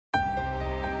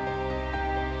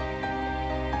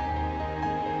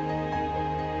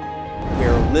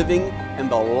living in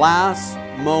the last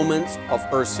moments of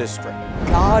Earth's history.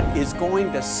 God is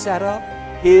going to set up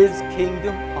His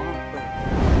kingdom on earth.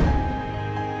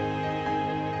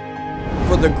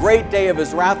 For the great day of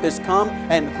His wrath is come,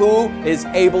 and who is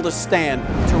able to stand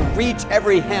to reach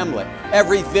every hamlet,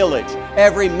 every village,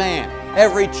 every man,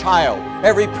 every child,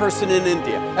 every person in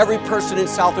India, every person in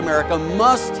South America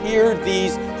must hear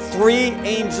these three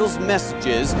angels'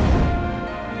 messages.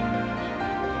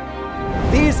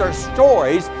 These are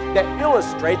stories that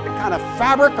illustrate the kind of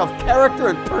fabric of character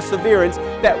and perseverance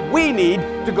that we need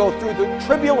to go through the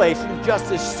tribulation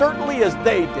just as certainly as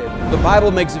they did. The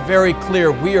Bible makes it very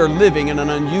clear we are living in an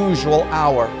unusual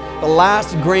hour. The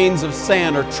last grains of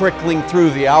sand are trickling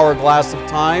through the hourglass of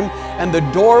time, and the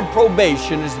door of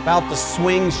probation is about to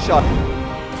swing shut.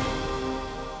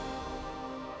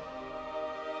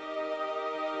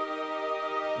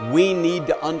 We need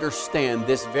to understand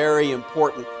this very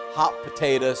important hot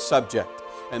potato subject,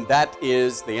 and that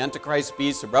is the Antichrist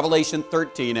beast of Revelation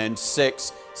 13 and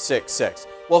 6:6.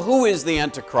 Well, who is the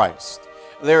Antichrist?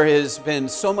 There has been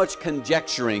so much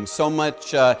conjecturing, so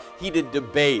much heated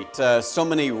debate, so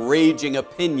many raging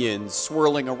opinions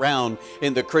swirling around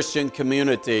in the Christian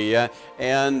community.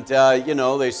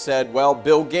 They said, well,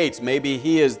 Bill Gates, maybe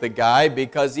he is the guy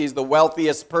because he's the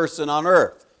wealthiest person on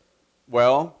earth.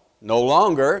 Well, no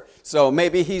longer, so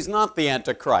maybe he's not the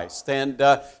Antichrist. And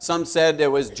some said it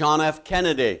was John F.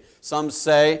 Kennedy. Some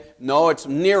say, no, it's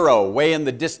Nero, way in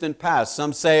the distant past.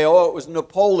 Some say, oh, it was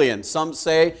Napoleon. Some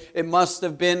say it must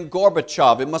have been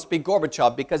Gorbachev. It must be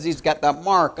Gorbachev because he's got that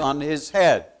mark on his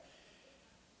head.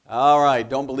 All right,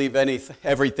 don't believe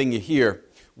everything you hear.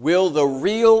 Will the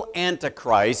real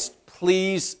Antichrist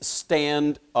please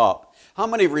stand up? How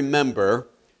many remember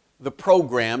the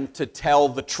program To Tell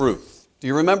the Truth? Do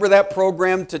you remember that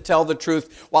program, To Tell the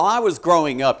Truth? While I was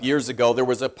growing up years ago, there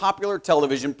was a popular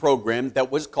television program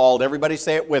that was called, everybody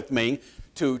say it with me,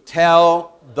 To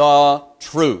Tell the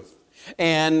Truth.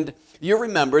 And you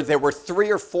remember there were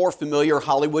 3 or 4 familiar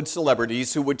Hollywood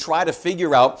celebrities who would try to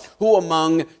figure out who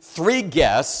among 3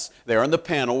 guests there on the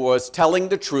panel was telling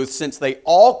the truth, since they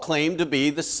all claimed to be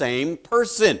the same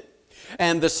person.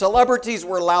 And the celebrities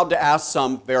were allowed to ask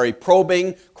some very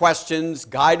probing questions,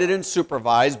 guided and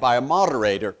supervised by a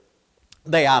moderator.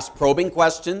 They asked probing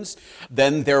questions,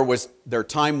 then their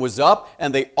time was up,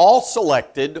 and they all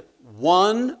selected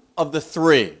one of the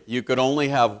 3. You could only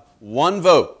have one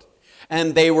vote.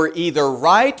 And they were either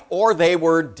right or they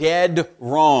were dead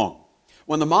wrong.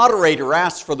 When the moderator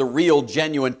asked for the real,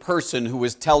 genuine person who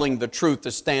was telling the truth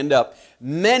to stand up,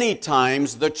 many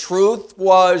times the truth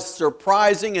was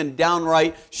surprising and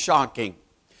downright shocking.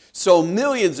 So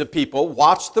millions of people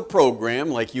watched the program,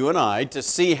 like you and I, to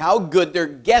see how good their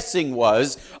guessing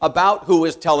was about who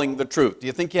was telling the truth. Do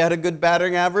you think you had a good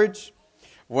batting average?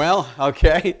 Well,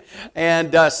 okay.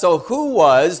 And so who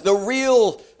was the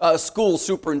real school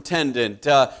superintendent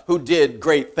who did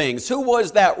great things? Who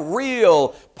was that real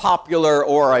popular,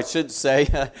 or I should say,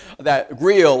 that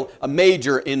real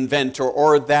major inventor,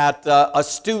 or that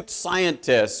astute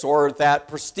scientist, or that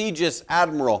prestigious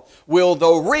admiral? Will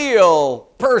the real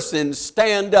person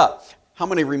stand up? How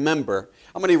many remember?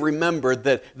 How many remember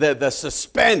the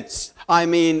suspense? I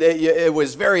mean, it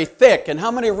was very thick. And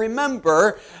how many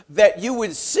remember that you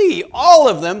would see all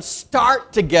of them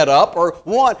start to get up, or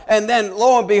one, and then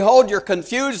lo and behold, you're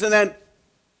confused, and then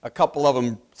a couple of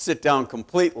them sit down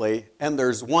completely, and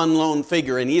there's one lone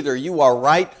figure, and either you are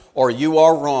right or you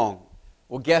are wrong.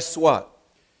 Well, guess what?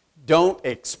 Don't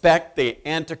expect the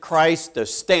Antichrist to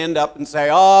stand up and say,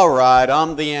 all right,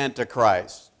 I'm the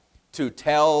Antichrist. To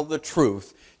tell the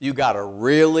truth, you got to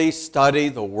really study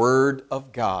the Word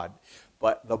of God.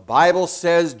 But the Bible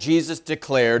says, Jesus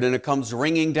declared, and it comes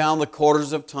ringing down the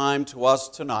quarters of time to us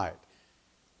tonight,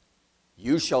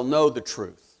 you shall know the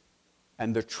truth,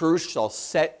 and the truth shall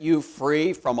set you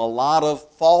free from a lot of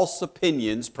false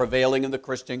opinions prevailing in the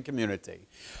Christian community.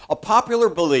 A popular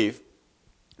belief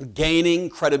gaining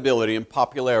credibility and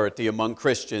popularity among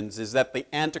Christians is that the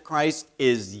Antichrist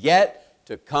is yet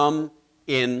to come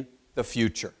in the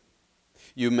future.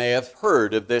 You may have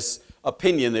heard of this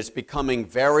opinion that's becoming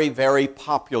very, very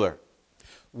popular.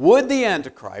 Would the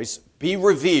Antichrist be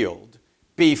revealed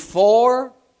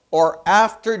before or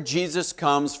after Jesus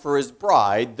comes for His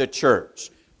bride, the church?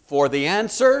 For the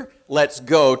answer, let's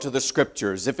go to the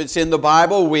Scriptures. If it's in the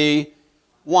Bible, we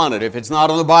want it. If it's not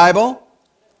in the Bible,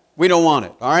 we don't want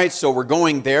it. All right, so we're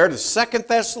going there to 2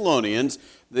 Thessalonians.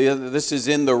 This is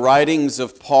in the writings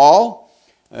of Paul,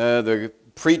 the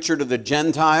preacher to the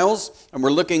Gentiles, and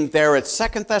we're looking there at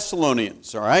 2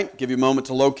 Thessalonians, all right? Give you a moment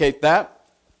to locate that.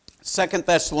 2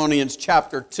 Thessalonians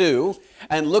chapter 2,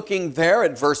 and looking there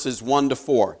at verses 1 to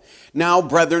 4. Now,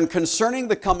 brethren, concerning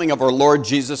the coming of our Lord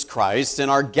Jesus Christ and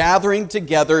our gathering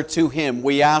together to him,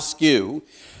 we ask you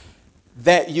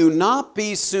that you not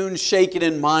be soon shaken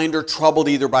in mind or troubled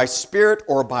either by spirit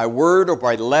or by word or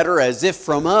by letter, as if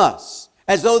from us,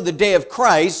 as though the day of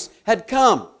Christ had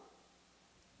come.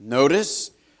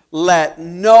 Notice, let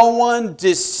no one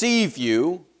deceive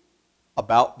you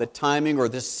about the timing, or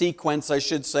the sequence, I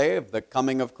should say, of the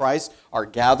coming of Christ, our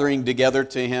gathering together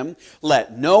to him.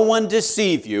 Let no one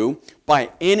deceive you by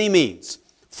any means,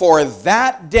 for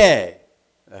that day,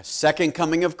 the second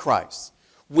coming of Christ,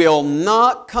 will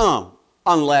not come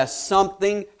unless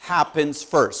something happens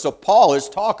first. So Paul is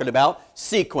talking about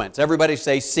sequence. Everybody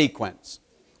say sequence.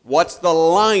 What's the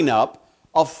lineup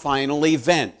of final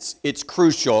events? It's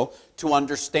crucial to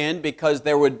understand, because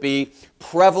there would be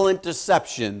prevalent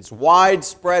deceptions,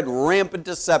 widespread, rampant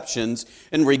deceptions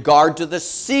in regard to the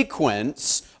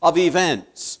sequence of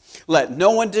events. Let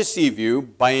no one deceive you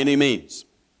by any means.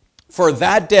 For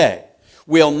that day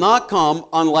will not come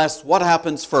unless what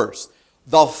happens first?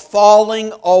 The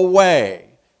falling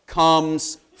away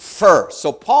comes first.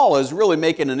 So Paul is really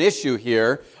making an issue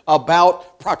here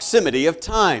about proximity of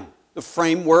time, the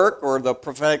framework or the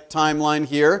prophetic timeline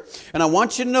here. And I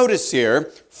want you to notice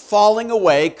here, falling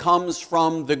away comes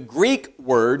from the Greek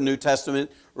word. New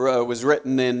Testament was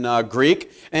written in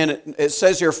Greek. And it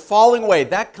says here, falling away.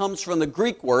 That comes from the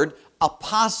Greek word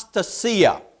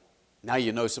apostasia. Now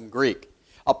you know some Greek.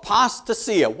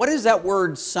 Apostasia. What does that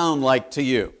word sound like to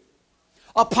you?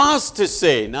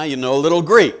 Apostasy. Now you know a little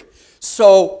Greek.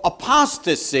 So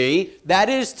apostasy, that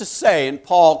is to say, and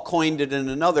Paul coined it in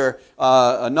another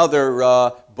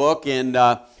book in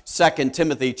 2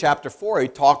 Timothy chapter 4, he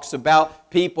talks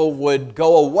about people would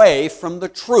go away from the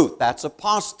truth. That's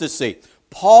apostasy.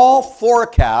 Paul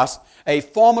forecasts a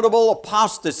formidable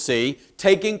apostasy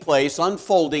taking place,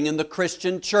 unfolding in the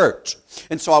Christian church.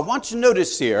 And so I want you to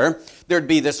notice here, there'd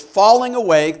be this falling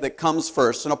away that comes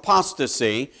first, an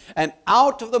apostasy, and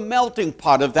out of the melting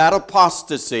pot of that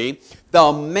apostasy,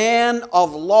 the man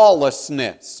of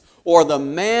lawlessness, or the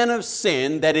man of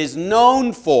sin that is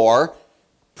known for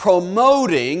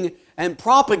promoting and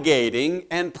propagating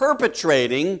and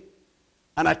perpetrating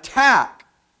an attack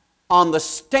on the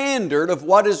standard of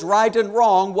what is right and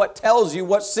wrong, what tells you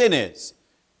what sin is.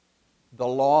 The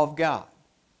law of God.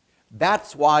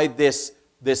 That's why this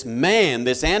man,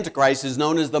 this antichrist, is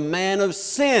known as the man of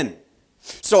sin.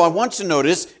 So I want you to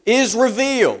notice, is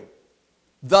revealed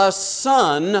the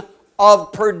son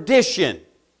of perdition.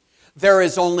 There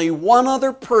is only one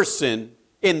other person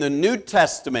in the New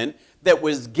Testament that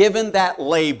was given that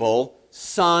label,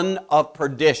 son of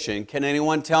perdition. Can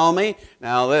anyone tell me?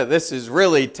 Now, this is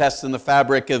really testing the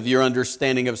fabric of your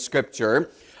understanding of Scripture.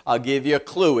 I'll give you a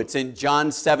clue. It's in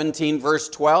John 17, verse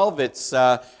 12.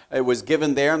 It was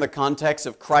given there in the context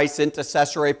of Christ's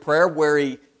intercessory prayer, where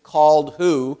he called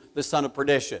who the son of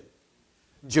perdition?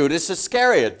 Judas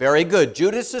Iscariot. Very good.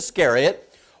 Judas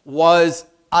Iscariot was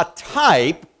a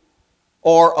type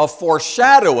or a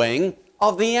foreshadowing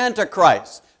of the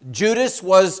Antichrist. Judas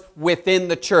was within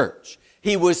the church.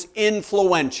 He was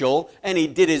influential, and he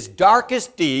did his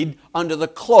darkest deed under the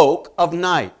cloak of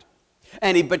night.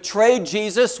 And he betrayed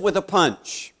Jesus with a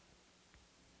punch.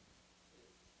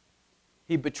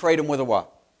 He betrayed him with a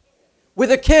what?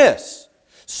 With a kiss.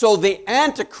 So the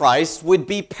Antichrist would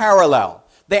be parallel.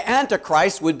 The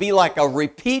Antichrist would be like a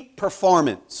repeat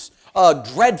performance, a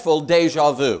dreadful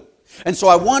deja vu. And so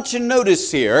I want you to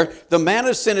notice here, the man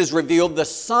of sin is revealed, the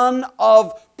son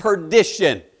of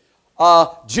perdition.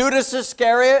 Judas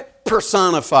Iscariot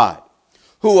personified,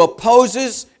 who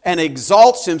opposes and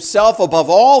exalts himself above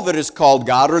all that is called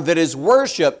God or that is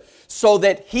worshiped, so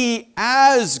that he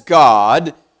as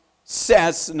God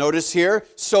says, notice here,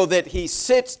 so that he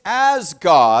sits as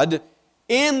God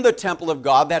in the temple of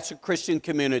God. That's a Christian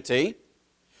community,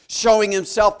 showing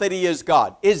himself that he is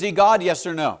God. Is he God? Yes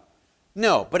or no?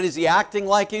 No. But is he acting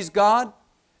like he's God?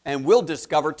 And we'll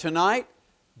discover tonight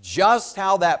just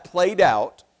how that played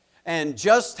out, and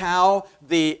just how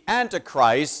the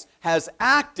Antichrist has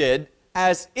acted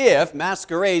as if,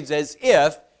 masquerades as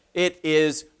if it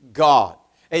is God.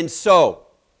 And so,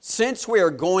 since we are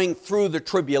going through the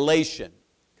tribulation,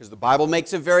 because the Bible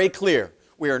makes it very clear,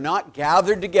 we are not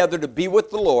gathered together to be with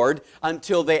the Lord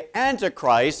until the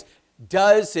Antichrist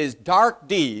does his dark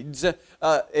deeds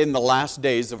in the last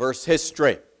days of Earth's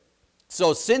history.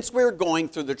 So since we're going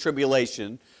through the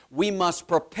tribulation, we must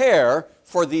prepare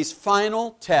for these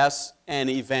final tests and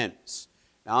events.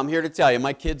 Now, I'm here to tell you,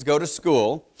 my kids go to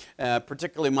school,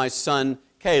 particularly my son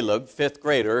Caleb, 5th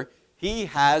grader. He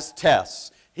has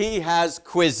tests. He has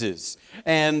quizzes.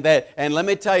 And let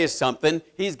me tell you something,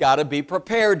 he's got to be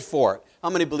prepared for it. How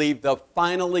many believe the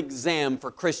final exam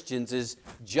for Christians is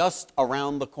just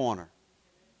around the corner?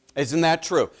 Isn't that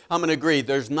true? How many agree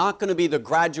there's not going to be the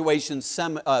graduation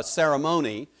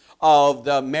ceremony of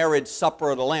the marriage supper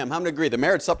of the Lamb? How many agree the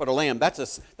marriage supper of the Lamb, that's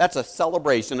a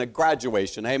celebration, a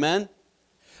graduation, amen?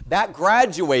 That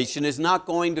graduation is not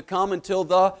going to come until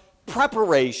the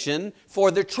preparation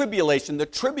for the tribulation. The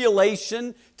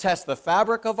tribulation tests the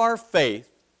fabric of our faith,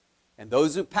 and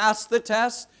those who pass the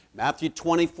test, Matthew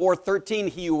 24:13,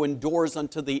 he who endures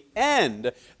unto the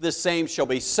end, the same shall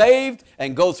be saved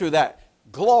and go through that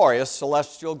glorious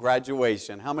celestial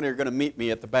graduation. How many are going to meet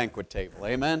me at the banquet table?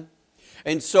 Amen?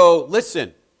 And so,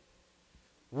 listen,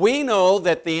 we know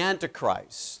that the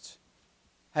Antichrist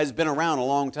has been around a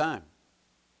long time.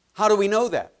 How do we know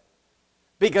that?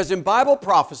 Because in Bible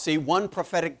prophecy, one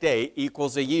prophetic day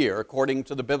equals a year, according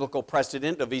to the biblical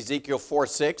precedent of Ezekiel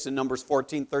 4:6 and Numbers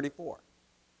 14:34.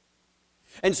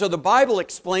 And so the Bible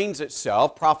explains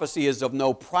itself. Prophecy is of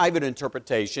no private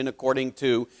interpretation, according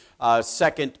to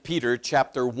 2 Peter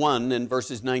chapter 1 and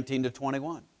verses 19 to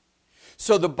 21.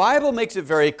 So the Bible makes it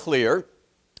very clear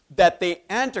that the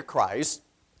Antichrist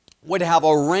would have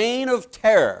a reign of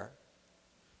terror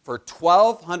for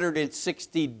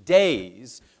 1,260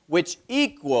 days, which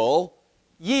equal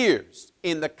years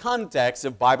in the context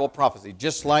of Bible prophecy.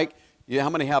 Just like, how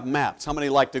many have maps? How many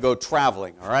like to go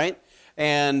traveling, all right?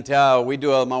 And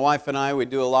my wife and I, we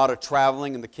do a lot of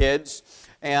traveling and the kids.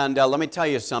 And let me tell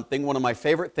you something, one of my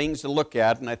favorite things to look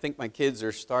at, and I think my kids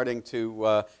are starting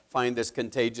to find this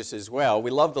contagious as well,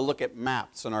 we love to look at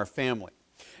maps in our family.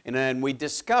 And then we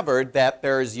discovered that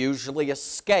there is usually a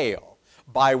scale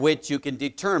by which you can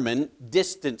determine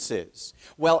distances.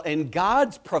 Well, in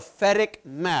God's prophetic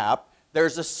map,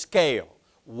 there's a scale.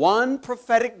 One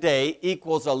prophetic day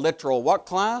equals a literal what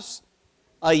class?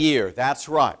 A year, that's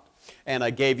right. And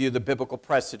I gave you the biblical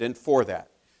precedent for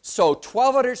that. So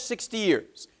 1,260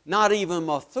 years, not even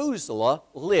Methuselah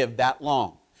lived that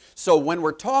long. So when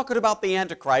we're talking about the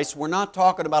Antichrist, we're not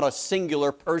talking about a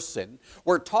singular person.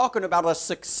 We're talking about a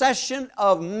succession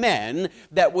of men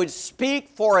that would speak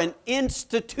for an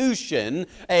institution,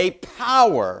 a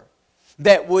power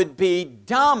that would be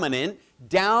dominant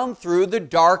down through the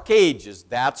dark ages.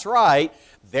 That's right.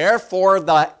 Therefore,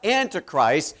 the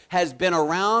Antichrist has been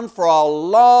around for a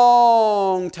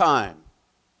long time.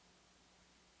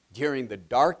 During the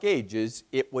dark ages,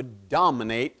 it would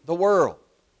dominate the world.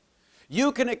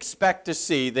 You can expect to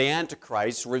see the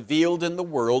Antichrist revealed in the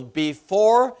world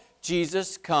before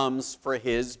Jesus comes for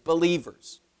His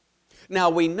believers. Now,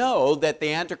 we know that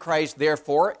the Antichrist,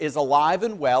 therefore, is alive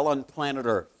and well on planet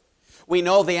Earth. We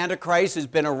know the Antichrist has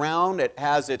been around. It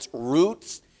has its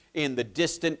roots in the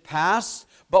distant past.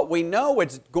 But we know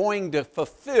it's going to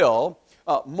fulfill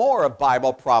more of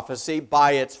Bible prophecy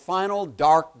by its final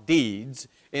dark deeds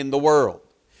in the world.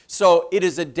 So it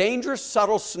is a dangerous,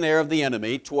 subtle snare of the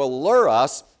enemy to allure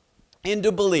us into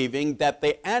believing that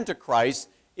the Antichrist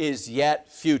is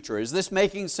yet future. Is this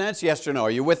making sense? Yes or no?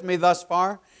 Are you with me thus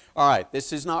far? All right,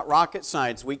 this is not rocket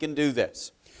science. We can do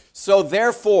this. So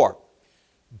therefore,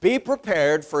 be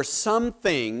prepared for some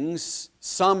things,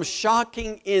 some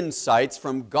shocking insights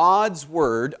from God's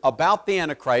Word about the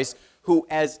Antichrist who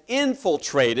has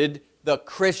infiltrated the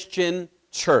Christian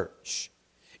church.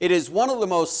 It is one of the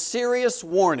most serious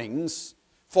warnings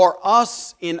for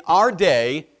us in our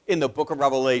day in the book of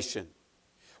Revelation.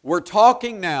 We're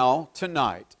talking now,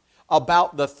 tonight,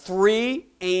 about the three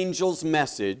angels'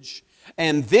 message,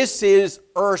 and this is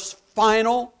Earth's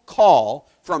final call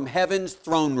from heaven's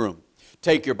throne room.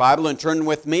 Take your Bible and turn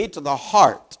with me to the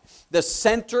heart, the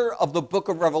center of the book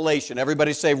of Revelation.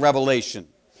 Everybody say Revelation.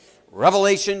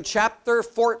 Revelation chapter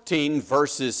 14,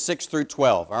 verses 6 through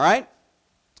 12, all right?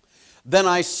 Then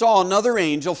I saw another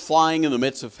angel flying in the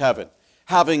midst of heaven,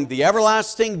 having the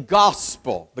everlasting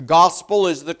gospel. The gospel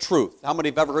is the truth. How many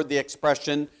have ever heard the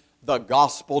expression, the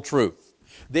gospel truth?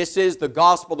 This is the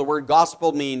gospel. The word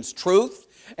gospel means truth,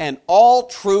 and all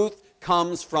truth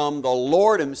comes from the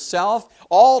Lord Himself.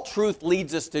 All truth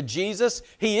leads us to Jesus.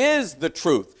 He is the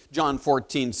truth. John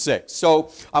 14:6.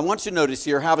 So I want you to notice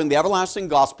here, having the everlasting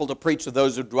gospel to preach to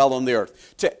those who dwell on the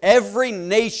earth, to every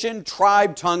nation,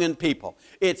 tribe, tongue, and people.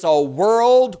 It's a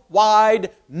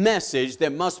worldwide message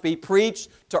that must be preached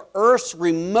to earth's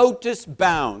remotest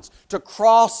bounds, to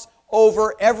cross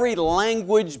over every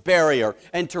language barrier,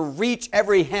 and to reach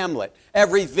every hamlet,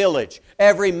 every village,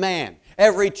 every man,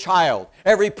 every child,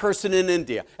 every person in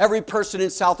India, every person in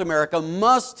South America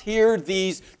must hear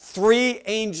these three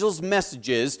angels'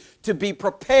 messages to be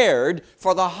prepared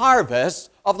for the harvest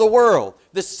of the world.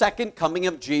 the second coming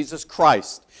of Jesus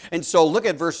Christ. And so look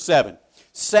at verse 7.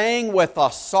 Saying with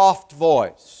a soft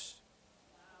voice.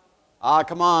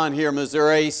 Come on here,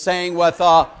 Missouri. Saying with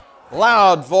a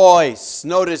loud voice.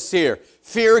 Notice here.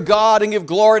 Fear God and give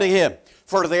glory to Him,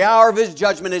 for the hour of His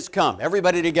judgment is come.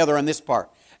 Everybody together on this part.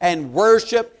 And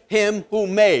worship Him who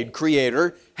made,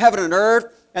 Creator, heaven and earth,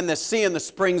 and the sea and the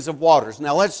springs of waters.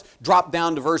 Now let's drop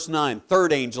down to verse 9,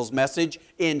 third angel's message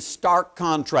in stark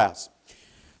contrast.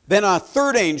 Then a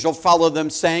third angel followed them,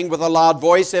 saying with a loud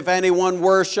voice, if anyone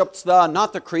worships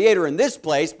not the Creator in this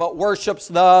place, but worships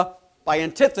by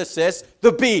antithesis,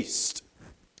 the beast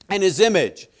and his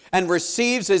image, and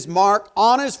receives his mark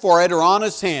on his forehead or on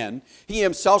his hand, he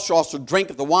himself shall also drink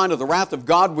of the wine of the wrath of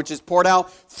God, which is poured out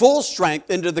full strength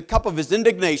into the cup of his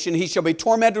indignation. He shall be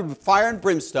tormented with fire and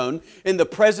brimstone in the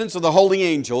presence of the holy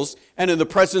angels and in the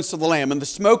presence of the Lamb. And the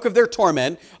smoke of their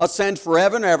torment ascends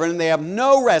forever and ever, and they have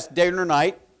no rest day nor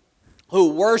night,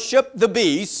 who worship the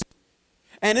beast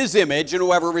and his image, and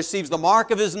whoever receives the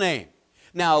mark of his name.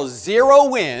 Now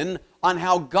zero in on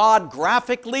how God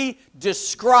graphically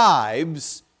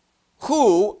describes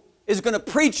who is going to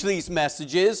preach these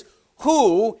messages,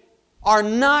 who are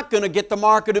not going to get the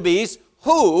mark of the beast,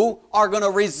 who are going to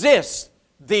resist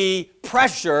the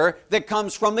pressure that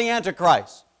comes from the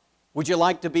Antichrist. Would you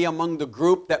like to be among the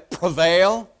group that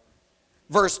prevail?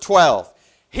 Verse 12.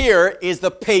 Here is the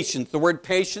patience. The word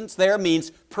patience there means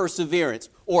perseverance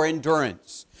or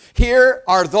endurance. Here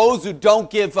are those who don't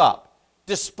give up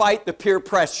despite the peer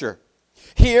pressure.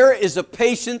 Here is the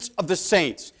patience of the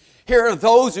saints. Here are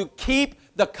those who keep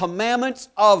the commandments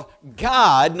of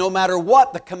God, no matter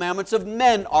what the commandments of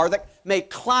men are that may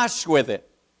clash with it.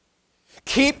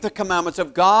 Keep the commandments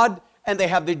of God, and they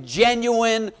have the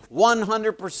genuine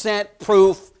 100%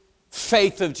 proof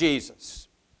faith of Jesus.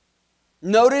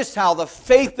 Notice how the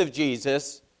faith of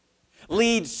Jesus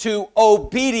leads to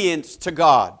obedience to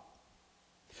God.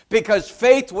 Because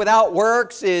faith without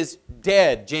works is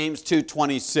dead, James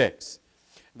 2:26.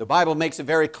 The Bible makes it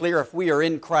very clear, if we are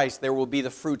in Christ, there will be the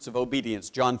fruits of obedience.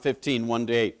 John 15,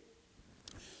 1-8.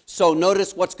 So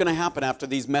notice what's going to happen after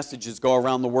these messages go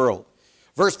around the world.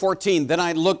 Verse 14, then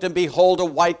I looked, and behold, a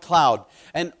white cloud.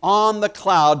 And on the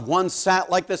cloud one sat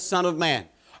like the Son of Man,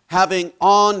 having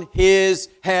on his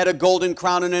head a golden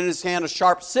crown, and in his hand a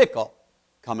sharp sickle,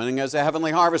 coming as a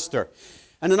heavenly harvester.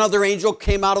 And another angel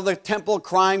came out of the temple,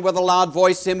 crying with a loud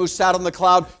voice to him who sat on the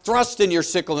cloud, thrust in your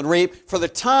sickle and reap, for the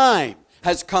time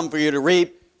has come for you to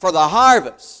reap, for the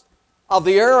harvest of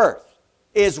the earth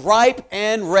is ripe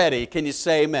and ready. Can you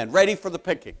say amen? Ready for the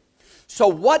picking. So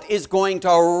what is going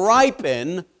to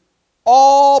ripen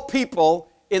all people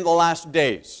in the last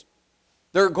days?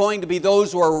 There are going to be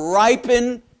those who are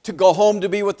ripened to go home to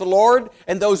be with the Lord,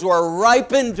 and those who are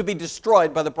ripened to be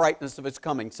destroyed by the brightness of His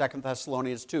coming. 2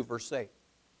 Thessalonians 2, verse 8.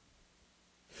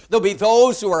 There'll be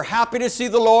those who are happy to see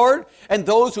the Lord, and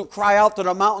those who cry out to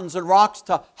the mountains and rocks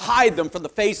to hide them from the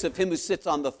face of Him who sits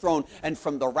on the throne and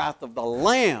from the wrath of the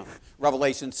Lamb.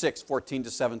 Revelation 6,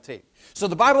 14-17. So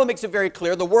the Bible makes it very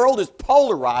clear the world is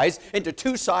polarized into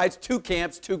two sides, two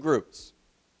camps, two groups.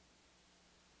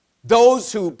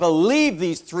 Those who believe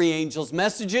these three angels'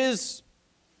 messages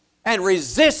and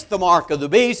resist the mark of the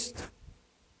beast,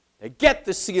 they get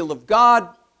the seal of God,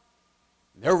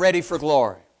 and they're ready for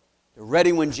glory. They're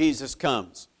ready when Jesus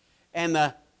comes. And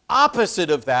the opposite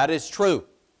of that is true.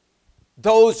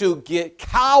 Those who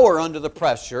cower under the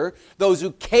pressure, those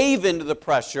who cave into the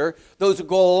pressure, those who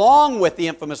go along with the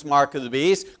infamous mark of the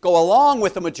beast, go along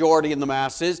with the majority in the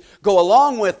masses, go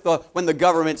along with when the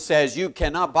government says you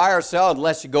cannot buy or sell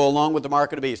unless you go along with the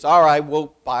mark of the beast. All right,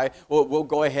 we'll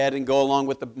go ahead and go along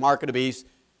with the mark of the beast.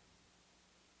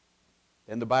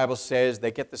 Then the Bible says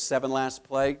they get the 7 last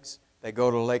plagues, they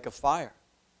go to the lake of fire.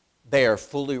 They are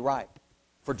fully ripe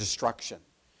for destruction.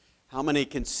 How many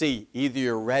can see either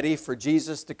you're ready for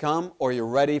Jesus to come or you're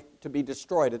ready to be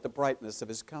destroyed at the brightness of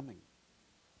His coming?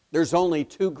 There's only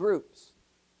two groups.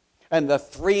 And the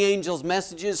three angels'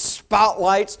 messages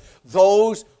spotlights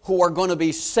those who are going to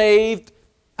be saved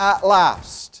at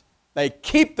last. They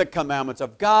keep the commandments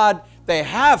of God. They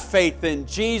have faith in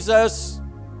Jesus.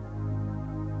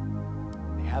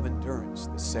 They have endurance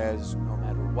that says, no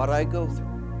matter what I go through,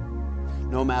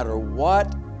 no matter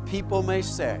what people may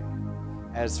say,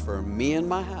 as for me and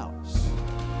my house,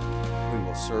 we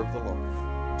will serve the Lord.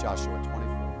 Joshua 24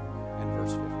 and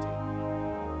verse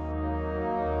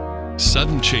 15.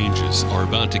 Sudden changes are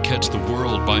about to catch the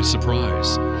world by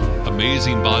surprise.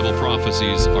 Amazing Bible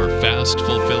prophecies are fast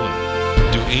fulfilling.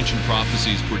 Do ancient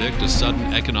prophecies predict a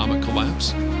sudden economic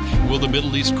collapse? Will the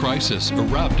Middle East crisis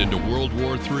erupt into World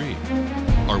War III?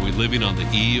 Are we living on the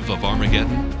eve of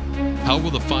Armageddon? How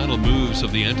will the final moves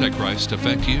of the Antichrist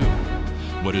affect you?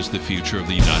 What is the future of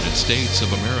the United States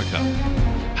of America?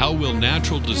 How will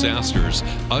natural disasters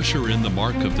usher in the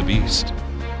mark of the beast?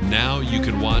 Now you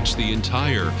can watch the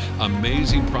entire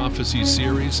Amazing Prophecies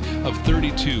series of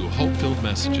 32 hope-filled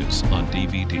messages on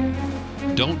DVD.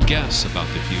 Don't guess about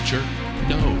the future,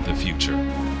 know the future.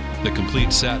 The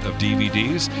complete set of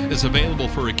DVDs is available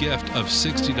for a gift of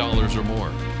 $60 or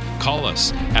more. Call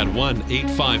us at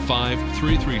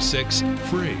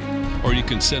 1-855-336-FREE, or you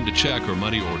can send a check or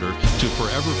money order to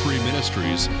Forever Free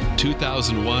Ministries,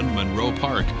 2001 Monroe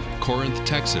Park, Corinth,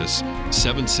 Texas,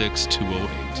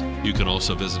 76208. You can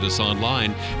also visit us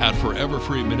online at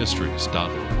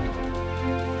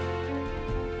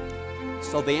foreverfreeministries.org.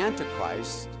 So the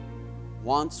Antichrist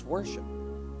wants worship.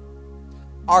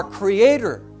 Our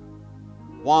Creator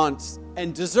wants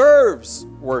and deserves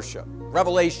worship.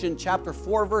 Revelation chapter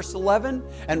 4 verse 11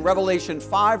 and Revelation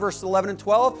 5 verse 11 and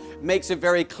 12 makes it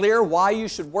very clear why you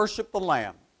should worship the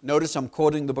Lamb. Notice I'm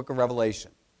quoting the book of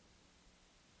Revelation.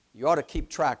 You ought to keep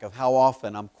track of how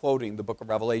often I'm quoting the book of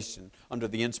Revelation under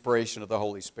the inspiration of the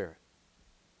Holy Spirit,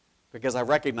 because I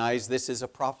recognize this is a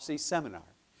prophecy seminar.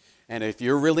 And if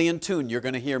you're really in tune, you're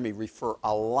going to hear me refer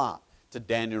a lot to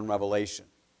Daniel and Revelation.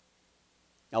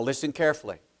 Now listen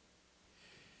carefully.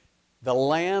 The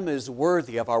Lamb is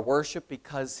worthy of our worship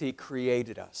because He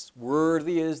created us.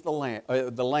 Worthy is the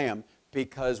Lamb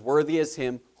because worthy is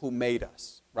Him who made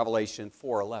us. Revelation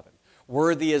 4:11.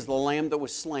 Worthy is the Lamb that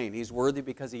was slain. He's worthy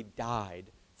because He died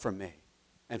for me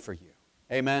and for you.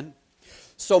 Amen?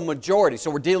 So we're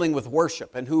dealing with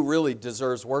worship and who really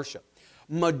deserves worship.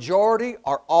 Majority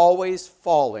are always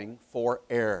falling for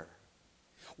error.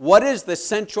 What is the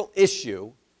central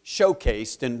issue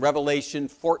showcased in Revelation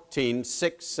 14,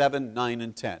 6, 7, 9,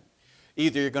 and 10?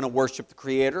 Either you're going to worship the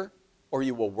Creator or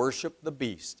you will worship the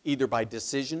beast, either by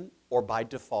decision or by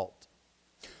default.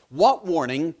 What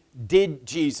warning did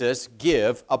Jesus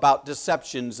give about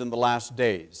deceptions in the last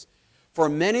days? For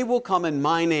many will come in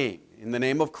my name, in the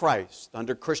name of Christ,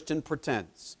 under Christian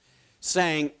pretense,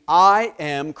 saying, I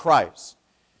am Christ,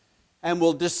 and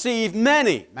will deceive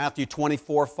many. Matthew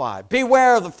 24:5.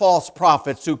 Beware of the false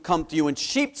prophets who come to you in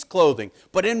sheep's clothing,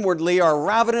 but inwardly are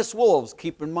ravenous wolves.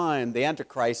 Keep in mind, the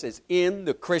Antichrist is in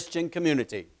the Christian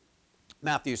community.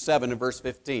 Matthew 7 and verse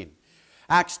 15.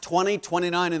 Acts 20,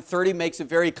 29, and 30 makes it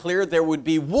very clear there would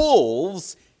be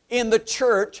wolves in the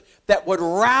church that would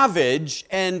ravage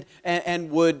and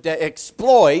would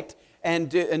exploit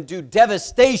and do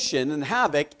devastation and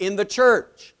havoc in the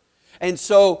church. And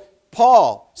so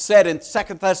Paul said in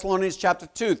 2 Thessalonians chapter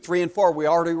 2, 3 and 4, we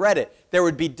already read it, there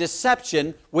would be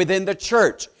deception within the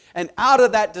church. And out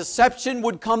of that deception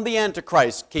would come the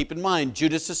Antichrist. Keep in mind,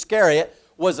 Judas Iscariot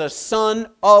was a son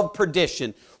of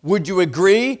perdition. Would you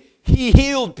agree? He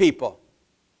healed people.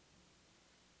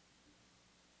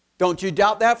 Don't you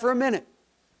doubt that for a minute.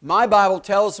 My Bible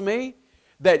tells me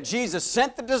that Jesus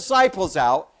sent the disciples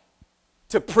out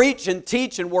to preach and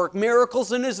teach and work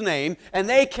miracles in His name, and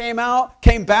they came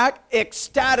back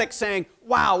ecstatic, saying,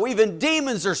 wow, even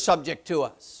demons are subject to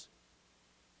us.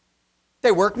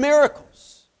 They work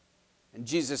miracles. And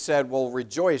Jesus said, well,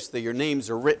 rejoice that your names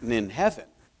are written in heaven.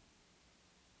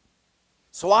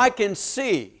 So I can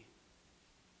see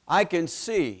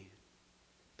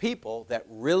people that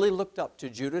really looked up to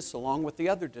Judas along with the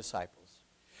other disciples.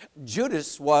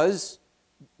 Judas was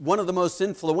one of the most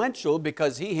influential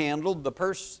because he handled the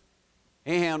purse,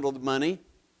 he handled money.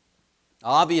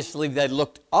 Obviously, they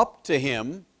looked up to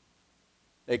him.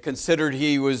 They considered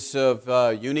he was of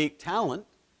unique talent.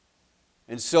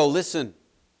 And so, listen,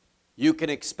 you can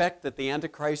expect that the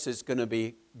Antichrist is going to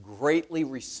be greatly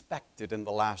respected in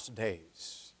the last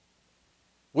days.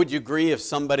 Would you agree if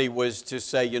somebody was to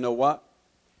say, you know what?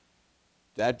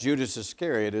 That Judas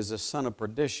Iscariot is a son of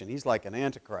perdition. He's like an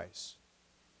Antichrist.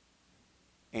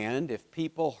 And if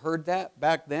people heard that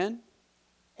back then,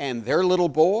 and their little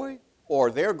boy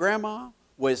or their grandma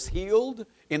was healed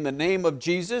in the name of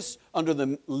Jesus under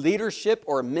the leadership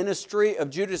or ministry of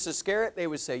Judas Iscariot, they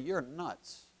would say, you're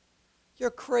nuts. You're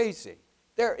crazy.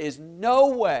 There is no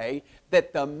way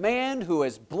that the man who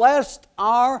has blessed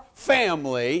our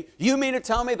family, you mean to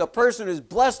tell me the person who's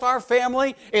blessed our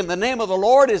family in the name of the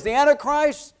Lord is the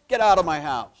Antichrist? Get out of my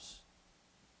house.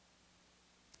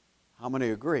 How many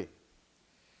agree?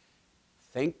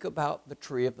 Think about the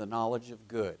tree of the knowledge of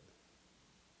good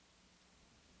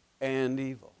and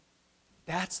evil.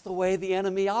 That's the way the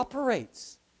enemy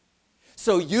operates.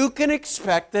 So you can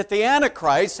expect that the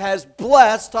Antichrist has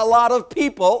blessed a lot of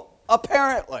people,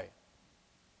 apparently.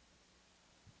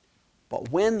 But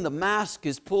when the mask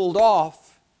is pulled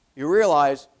off, you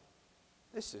realize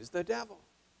this is the devil.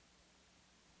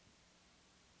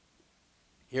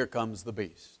 Here comes the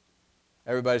beast.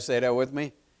 Everybody say that with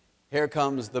me? Here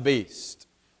comes the beast.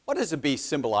 What does a beast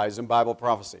symbolize in Bible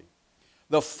prophecy?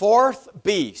 The fourth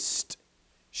beast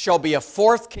shall be a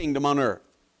fourth kingdom on earth.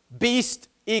 Beast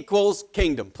equals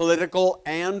kingdom, political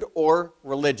and or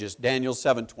religious. Daniel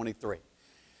 7:23.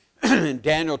 In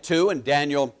Daniel 2 and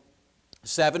Daniel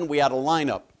 7, we had a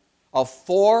lineup of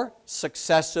 4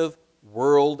 successive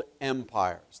world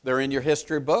empires. They're in your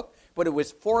history book, but it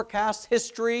was forecast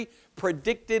history,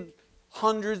 predicted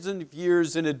hundreds of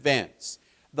years in advance.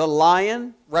 The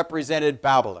lion represented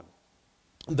Babylon.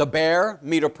 The bear,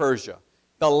 Medo-Persia.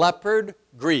 The leopard,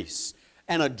 Greece.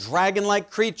 And a dragon-like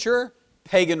creature,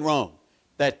 pagan Rome.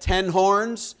 The 10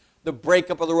 horns, the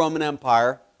breakup of the Roman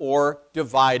Empire, or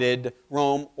divided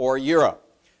Rome or Europe.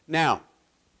 Now,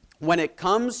 when it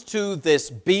comes to this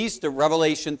beast of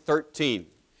Revelation 13,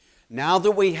 now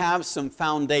that we have some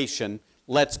foundation,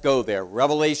 let's go there.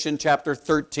 Revelation chapter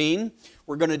 13,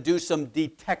 we're going to do some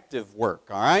detective work,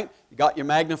 all right? You got your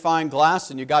magnifying glass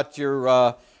and you got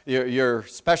your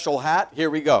special hat. Here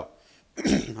we go.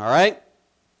 All right?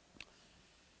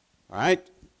 All right?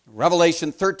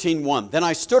 Revelation 13:1. Then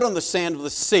I stood on the sand of the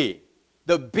sea.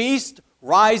 The beast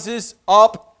rises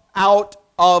up out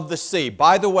of the sea.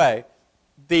 By the way,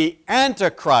 the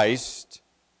Antichrist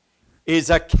is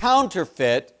a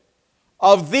counterfeit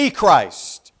of the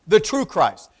Christ, the true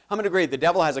Christ. How many agree the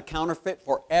devil has a counterfeit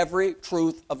for every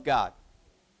truth of God?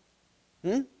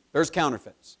 There's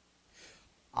counterfeits.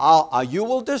 You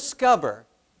will discover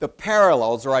the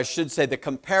parallels, or I should say the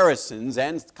comparisons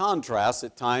and contrasts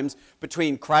at times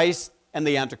between Christ and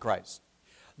the Antichrist.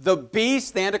 The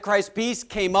beast, the Antichrist beast,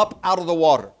 came up out of the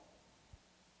water.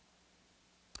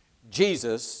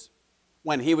 Jesus,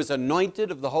 when he was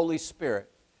anointed of the Holy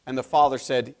Spirit, and the Father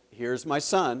said, "Here's my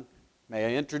Son, may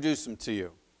I introduce him to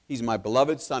you. He's my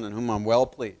beloved Son in whom I'm well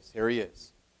pleased." Here he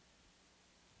is.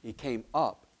 He came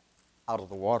up out of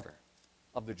the water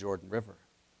of the Jordan River.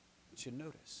 You should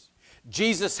notice.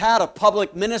 Jesus had a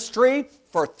public ministry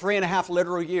for 3.5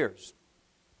 literal years.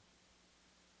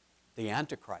 The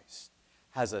Antichrist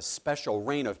has a special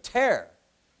reign of terror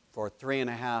for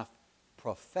 3.5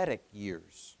 prophetic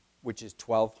years, which is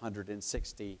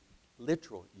 1,260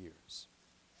 literal years.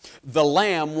 The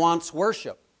Lamb wants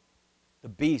worship. The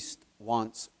beast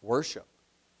wants worship.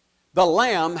 The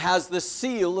Lamb has the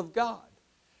seal of God.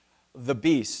 The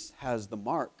beast has the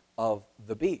mark of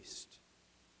the beast.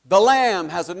 The Lamb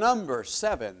has a number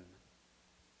 7.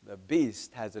 The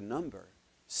beast has a number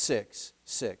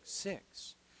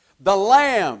 666. The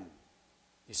Lamb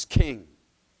is king.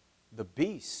 The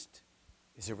beast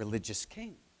is a religious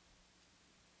king.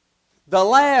 The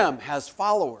Lamb has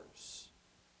followers.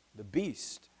 The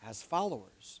beast has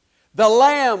followers. The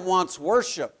Lamb wants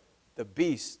worship. The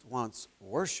beast wants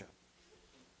worship.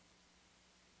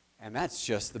 And that's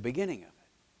just the beginning of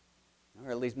it. Or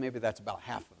at least maybe that's about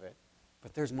half of it.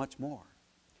 But there's much more.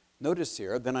 Notice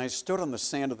here, then I stood on the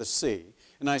sand of the sea,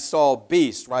 and I saw a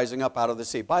beast rising up out of the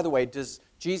sea. By the way, does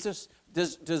Jesus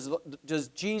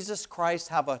Christ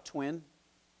have a twin?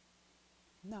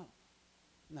 No.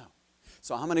 No.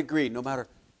 So I'm going to agree, no matter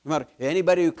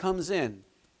anybody who comes in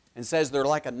and says they're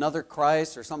like another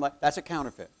Christ or something like that's a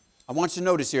counterfeit. I want you to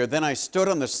notice here, then I stood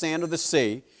on the sand of the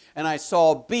sea, and I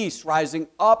saw a beast rising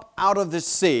up out of the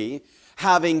sea,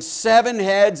 having 7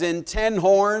 heads and 10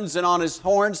 horns, and on his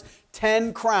horns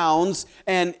 10 crowns,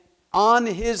 and on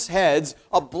his heads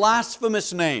a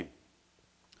blasphemous name.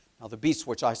 Now the beast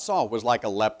which I saw was like a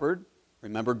leopard.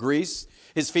 Remember Greece?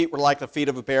 His feet were like the feet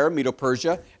of a bear,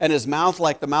 Medo-Persia, and his mouth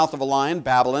like the mouth of a lion,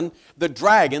 Babylon. The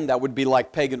dragon, that would be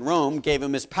like pagan Rome, gave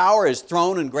him his power, his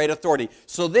throne, and great authority.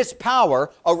 So this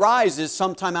power arises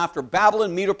sometime after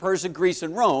Babylon, Medo-Persia, Greece,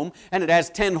 and Rome, and it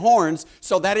has 10 horns.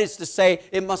 So that is to say,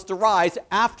 it must arise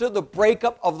after the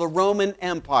breakup of the Roman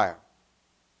Empire.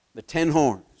 The 10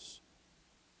 horns.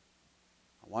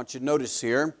 I want you to notice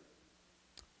here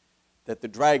that the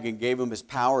dragon gave him his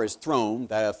power, his throne,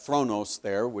 that thronos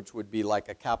there, which would be like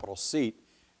a capital seat,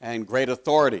 and great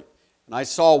authority. And I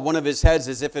saw one of his heads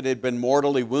as if it had been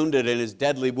mortally wounded, and his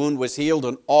deadly wound was healed,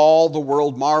 and all the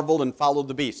world marveled and followed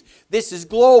the beast. This is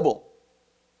global,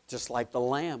 just like the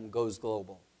Lamb goes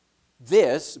global.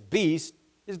 This beast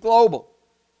is global.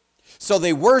 So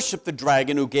they worship the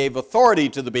dragon who gave authority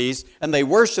to the beast, and they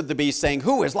worship the beast, saying,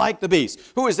 "Who is like the beast?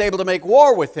 Who is able to make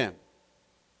war with him?"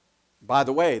 By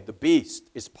the way, the beast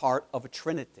is part of a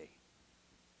trinity.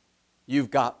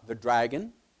 You've got the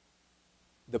dragon,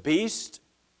 the beast,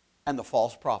 and the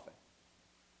false prophet.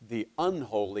 The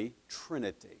unholy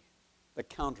trinity, the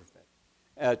counterfeit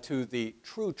to the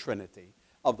true trinity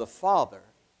of the Father,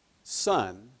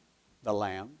 Son, the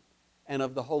Lamb, and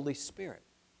of the Holy Spirit.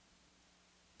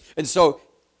 And so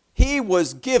he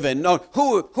was given,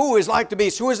 who is like the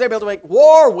beast? Who is able to make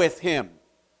war with him?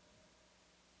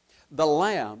 The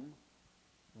Lamb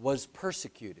was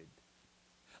persecuted.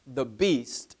 The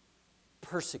beast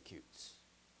persecutes.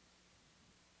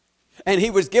 And he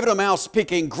was given a mouth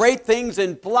speaking great things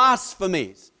and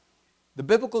blasphemies. The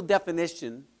biblical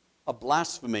definition of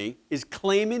blasphemy is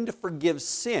claiming to forgive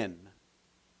sin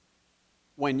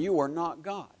when you are not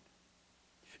God.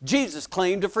 Jesus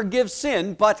claimed to forgive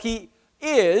sin, but he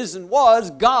is and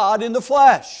was God in the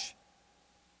flesh.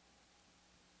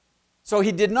 So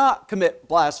he did not commit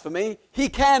blasphemy. He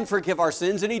can forgive our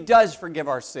sins, and he does forgive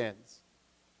our sins.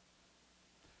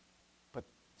 But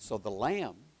so the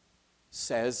Lamb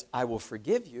says, I will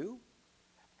forgive you,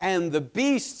 and the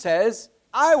beast says,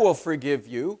 I will forgive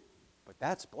you, but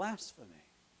that's blasphemy.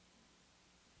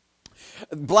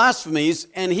 Blasphemies,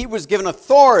 and he was given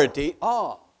authority.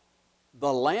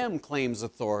 The Lamb claims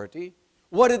authority.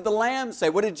 What did the Lamb say?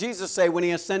 What did Jesus say when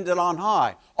he ascended on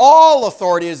high? All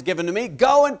authority is given to me.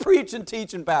 Go and preach and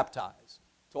teach and baptize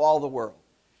to all the world.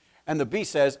 And the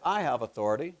beast says, I have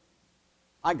authority.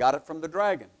 I got it from the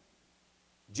dragon.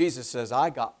 Jesus says, I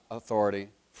got authority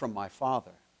from my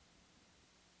Father.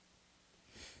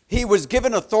 He was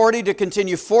given authority to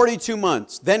continue 42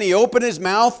 months. Then he opened his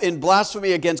mouth in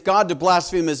blasphemy against God to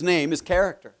blaspheme his name, his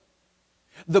character.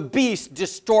 The beast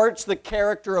distorts the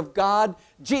character of God.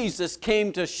 Jesus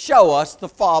came to show us the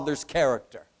Father's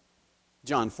character.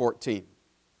 John 14.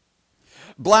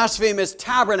 Blasphemous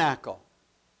tabernacle.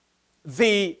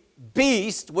 The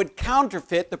beast would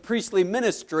counterfeit the priestly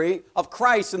ministry of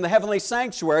Christ in the heavenly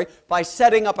sanctuary by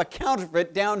setting up a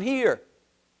counterfeit down here.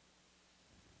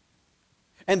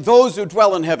 And those who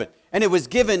dwell in heaven. And it was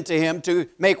given to him to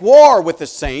make war with the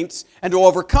saints and to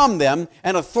overcome them.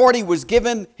 And authority was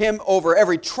given him over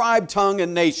every tribe, tongue,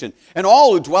 and nation. And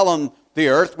all who dwell on the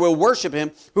earth will worship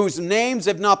him, whose names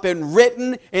have not been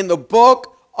written in the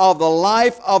book of the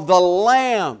life of the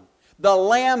Lamb. The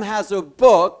Lamb has a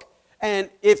book, and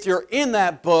if you're in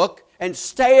that book and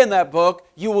stay in that book,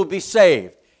 you will be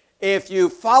saved. If you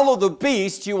follow the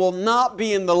beast, you will not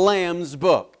be in the Lamb's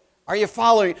book. Are you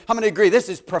following? How many agree? This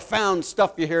is profound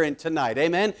stuff you're hearing tonight.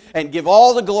 Amen? And give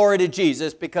all the glory to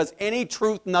Jesus, because any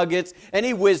truth nuggets,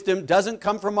 any wisdom doesn't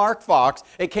come from Mark Fox.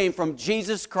 It came from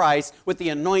Jesus Christ with the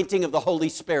anointing of the Holy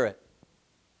Spirit.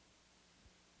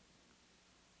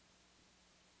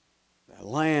 The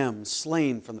Lamb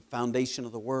slain from the foundation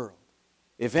of the world.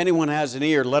 If anyone has an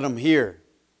ear, let him hear.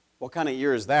 What kind of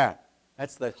ear is that?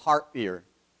 That's the heart ear.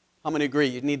 How many agree?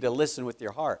 You need to listen with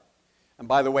your heart. And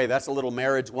by the way, that's a little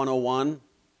marriage 101.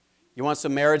 You want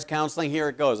some marriage counseling? Here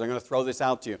it goes. I'm going to throw this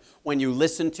out to you. When you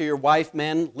listen to your wife,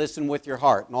 men, listen with your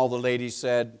heart. And all the ladies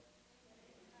said,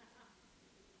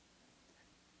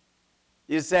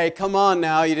 you say, come on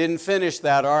now, you didn't finish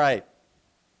that. All right.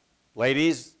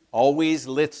 Ladies, always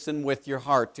listen with your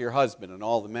heart to your husband. And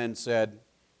all the men said,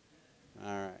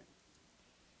 all right.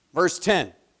 Verse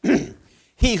 10.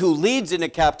 He who leads into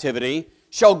captivity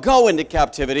shall go into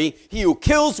captivity. He who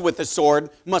kills with the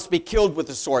sword must be killed with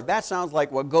the sword. That sounds like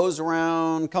what goes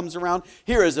around, comes around.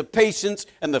 Here is the patience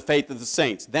and the faith of the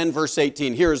saints. Then verse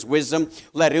 18, here is wisdom.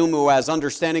 Let him who has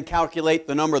understanding calculate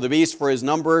the number of the beast, for his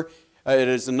number, it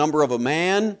is the number of a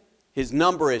man. His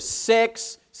number is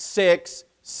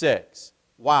 666.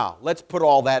 Wow, let's put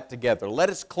all that together. Let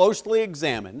us closely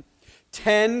examine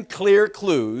 10 clear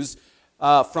clues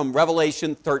from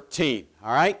Revelation 13.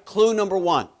 All right, clue number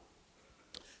 1.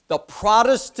 The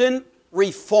Protestant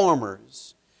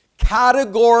reformers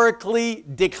categorically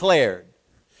declared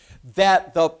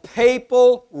that the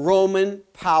papal Roman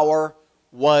power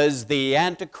was the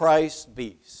antichrist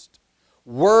beast.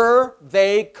 Were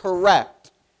they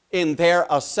correct in their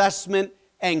assessment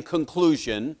and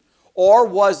conclusion, or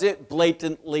was it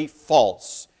blatantly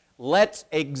false? Let's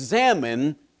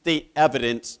examine the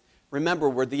evidence. Remember,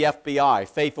 we're the FBI,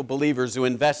 faithful believers who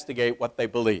investigate what they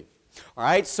believe. All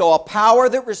right, so a power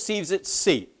that receives its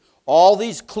seat. All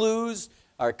these clues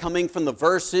are coming from the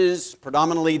verses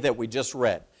predominantly that we just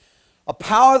read. A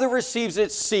power that receives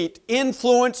its seat,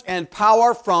 influence and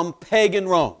power from pagan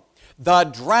Rome. The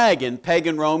dragon,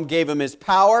 pagan Rome, gave him his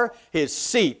power, his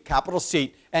seat, capital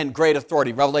seat, and great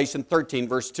authority. Revelation 13,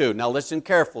 verse 2. Now listen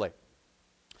carefully.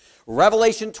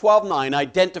 Revelation 12:9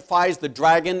 identifies the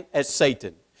dragon as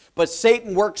Satan. But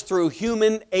Satan works through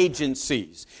human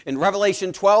agencies. In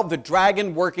Revelation 12, the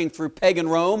dragon working through pagan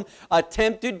Rome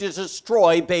attempted to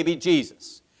destroy baby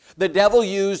Jesus. The devil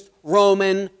used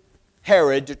Roman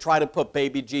Herod to try to put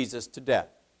baby Jesus to death.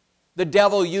 The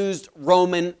devil used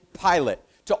Roman Pilate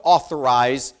to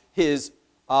authorize his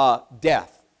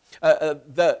death.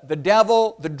 The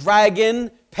devil, the dragon,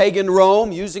 Pagan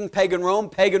Rome, using pagan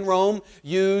Rome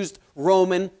used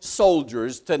Roman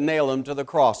soldiers to nail him to the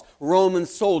cross. Roman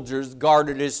soldiers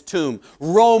guarded his tomb.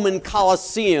 Roman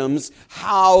colosseums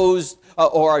housed,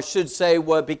 or I should say,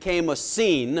 became a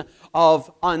scene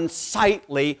of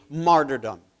unsightly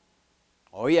martyrdom.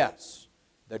 Oh yes,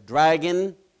 the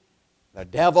dragon, the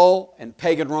devil, and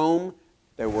pagan Rome,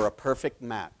 they were a perfect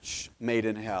match made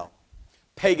in hell.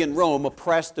 Pagan Rome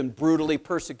oppressed and brutally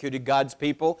persecuted God's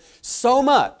people so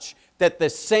much that the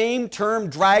same term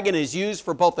dragon is used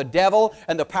for both the devil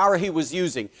and the power he was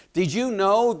using. Did you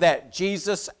know that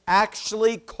Jesus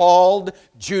actually called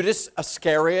Judas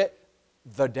Iscariot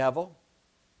the devil?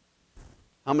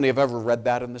 How many have ever read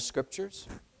that in the Scriptures?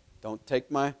 Don't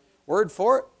take my word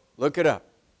for it. Look it up.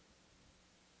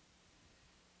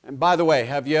 And by the way,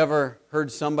 have you ever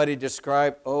heard somebody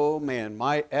describe, oh man,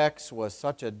 my ex was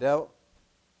such a devil?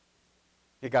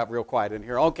 It got real quiet in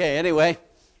here. Okay, anyway.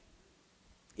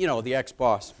 You know, the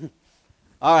ex-boss.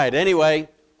 All right, anyway.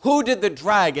 Who did the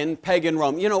dragon, pagan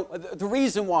Rome? You know, the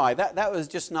reason why, that was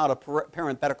just not a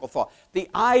parenthetical thought. The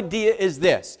idea is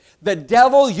this. The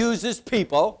devil uses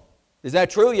people. Is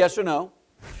that true? Yes or no?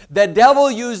 The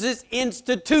devil uses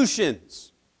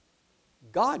institutions.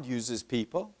 God uses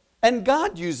people. And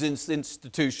God uses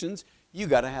institutions. You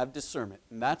got to have discernment.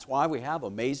 And that's why we have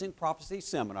Amazing Prophecy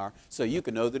Seminar, so you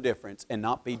can know the difference and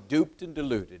not be duped and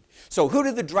deluded. So who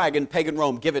did the dragon, pagan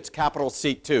Rome, give its capital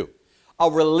seat to? A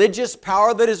religious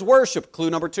power that is worshipped. Clue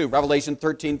number 2, Revelation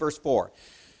 13, verse 4.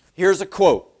 Here's a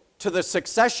quote. To the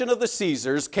succession of the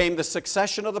Caesars came the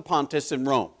succession of the pontiffs in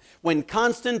Rome. When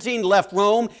Constantine left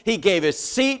Rome, he gave his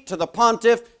seat to the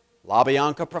pontiff,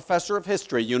 LaBianca, professor of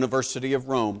history, University of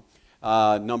Rome,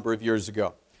 a number of years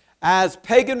ago. As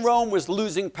pagan Rome was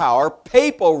losing power,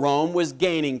 papal Rome was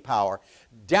gaining power.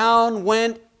 Down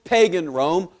went pagan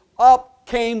Rome, up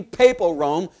came papal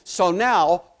Rome, so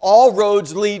now all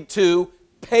roads lead to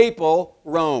papal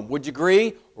Rome. Would you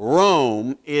agree?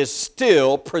 Rome is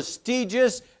still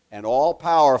prestigious and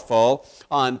all-powerful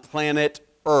on planet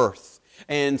Earth.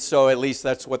 And so at least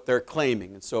that's what they're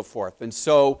claiming and so forth. And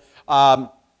so I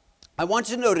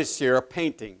want you to notice here a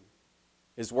painting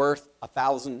is worth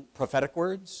 1,000 prophetic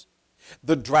words.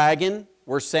 The dragon,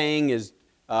 we're saying, is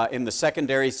in the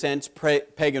secondary sense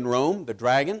pagan Rome, the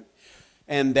dragon.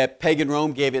 And that pagan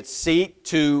Rome gave its seat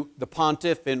to the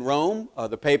pontiff in Rome,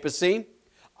 the papacy.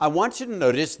 I want you to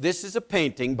notice this is a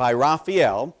painting by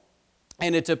Raphael.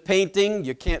 And it's a painting,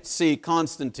 you can't see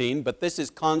Constantine, but this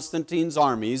is Constantine's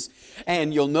armies.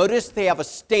 And you'll notice they have a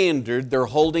standard they're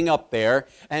holding up there.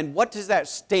 And what does that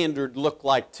standard look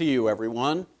like to you,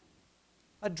 everyone?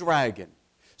 A dragon.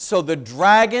 So the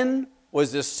dragon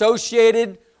was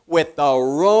associated with the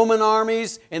Roman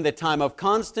armies in the time of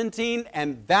Constantine,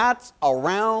 and that's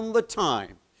around the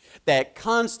time that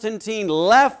Constantine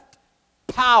left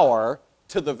power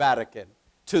to the Vatican,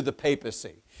 to the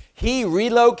papacy. He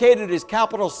relocated his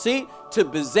capital seat to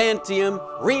Byzantium,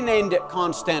 renamed it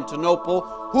Constantinople.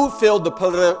 Who filled the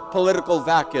political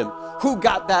vacuum? Who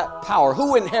got that power?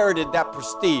 Who inherited that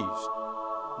prestige?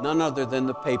 None other than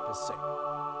the papacy.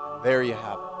 And there you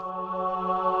have it.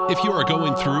 If you are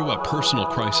going through a personal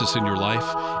crisis in your life,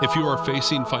 if you are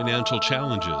facing financial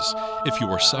challenges, if you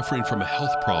are suffering from a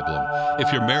health problem,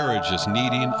 if your marriage is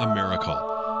needing a miracle,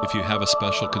 if you have a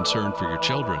special concern for your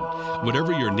children,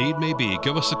 whatever your need may be,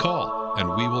 give us a call and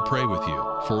we will pray with you.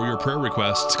 For your prayer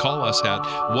requests, call us at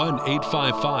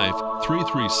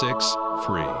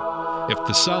 1-855-336-FREE. If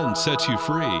the Son sets you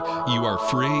free, you are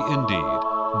free indeed.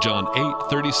 John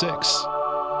 8:36.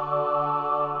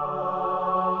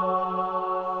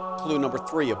 Clue number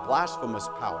 3, a blasphemous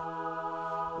power.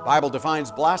 The Bible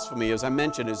defines blasphemy, as I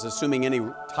mentioned, as assuming any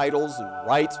titles and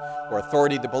rights or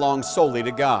authority that belongs solely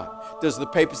to God. Does the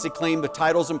papacy claim the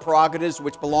titles and prerogatives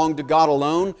which belong to God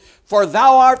alone? For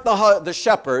thou art the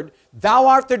shepherd, thou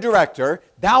art the director,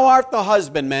 thou art the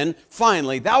husbandman,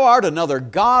 finally, thou art another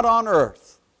God on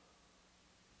earth.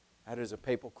 That is a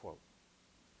papal quote,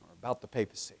 or about the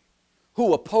papacy.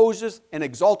 Who opposes and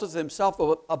exalteth himself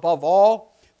above all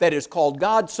that is called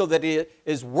God, so that he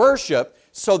is worshipped,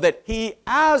 so that he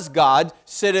as God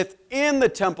sitteth in the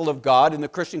temple of God in the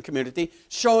Christian community,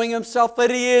 showing himself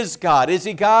that he is God. Is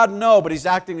he God? No, but he's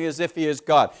acting as if he is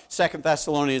God. 2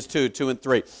 Thessalonians 2 and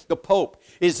 3. The Pope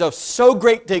is of so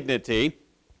great dignity,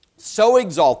 so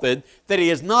exalted, that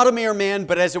he is not a mere man,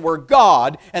 but as it were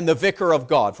God and the vicar of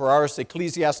God, for our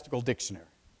ecclesiastical dictionary.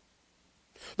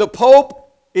 The Pope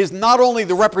is not only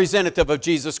the representative of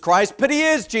Jesus Christ, but he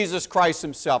is Jesus Christ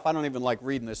himself. I don't even like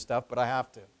reading this stuff, but I have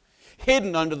to.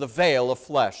 Hidden under the veil of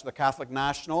flesh. The Catholic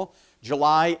National,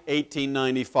 July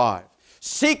 1895.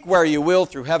 Seek where you will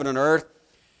through heaven and earth,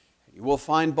 You will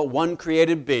find but one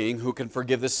created being who can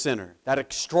forgive the sinner. That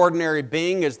extraordinary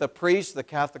being is the priest, the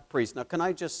Catholic priest. Now, can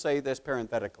I just say this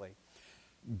parenthetically?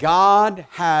 God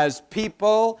has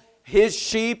people, His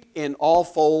sheep, in all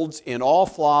folds, in all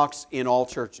flocks, in all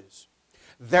churches.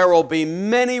 There will be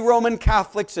many Roman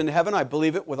Catholics in heaven, I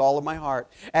believe it with all of my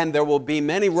heart, and there will be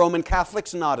many Roman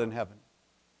Catholics not in heaven.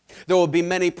 There will be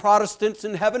many Protestants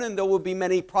in heaven, and there will be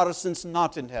many Protestants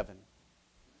not in heaven.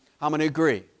 How many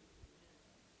agree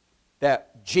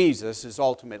that Jesus is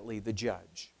ultimately the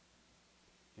judge?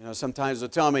 You know, sometimes they'll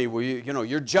tell me, well,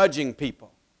 you're judging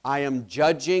people. I am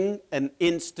judging an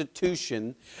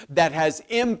institution that has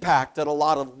impacted a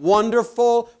lot of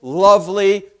wonderful,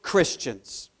 lovely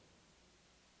Christians.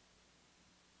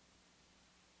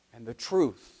 And the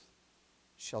truth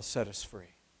shall set us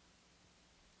free.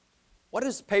 What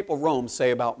does papal Rome say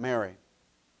about Mary?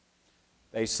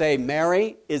 They say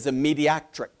Mary is a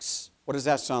mediatrix. What does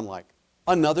that sound like?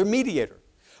 Another mediator.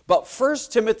 But 1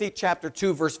 Timothy chapter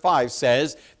 2 verse 5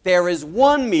 says, there is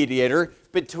one mediator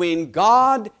between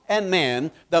God and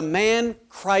man, the man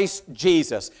Christ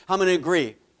Jesus. How many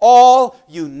agree? All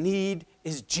you need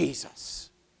is Jesus.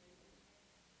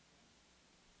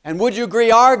 And would you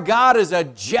agree, our God is a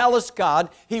jealous God.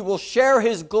 He will share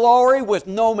His glory with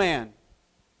no man.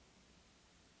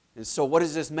 And so what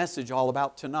is this message all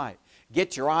about tonight?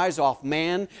 Get your eyes off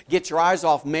man. Get your eyes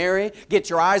off Mary. Get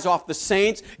your eyes off the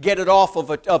saints. Get it off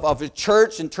of a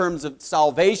church in terms of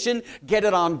salvation. Get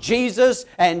it on Jesus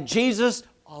and Jesus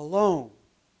alone.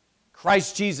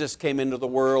 Christ Jesus came into the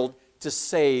world to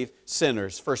save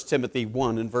sinners. 1 Timothy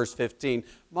 1 and verse 15.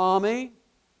 Mommy,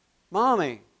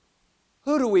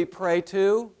 who do we pray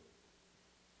to?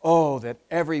 Oh, that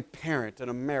every parent in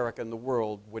America and the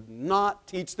world would not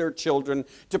teach their children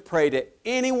to pray to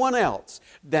anyone else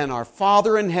than our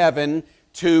Father in heaven,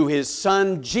 to His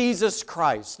Son, Jesus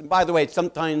Christ. And by the way,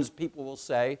 sometimes people will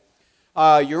say,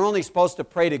 you're only supposed to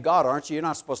pray to God, aren't you? You're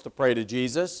not supposed to pray to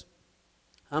Jesus.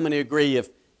 How many agree if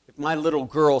my little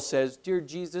girl says, Dear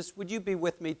Jesus, would you be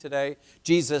with me today?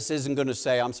 Jesus isn't going to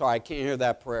say, I'm sorry, I can't hear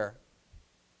that prayer.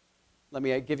 Let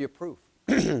me give you proof.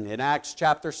 In Acts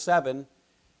chapter 7,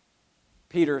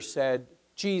 Peter said,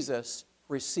 Jesus,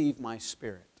 receive my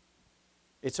spirit.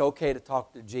 It's okay to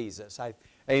talk to Jesus.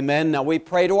 Amen. Now we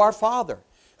pray to our Father.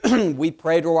 We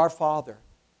pray to our Father.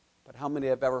 But how many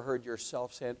have ever heard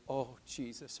yourself saying, oh,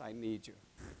 Jesus, I need you?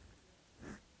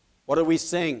 What do we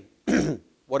sing?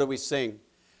 What do we sing?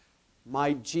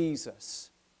 My Jesus,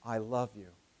 I love you.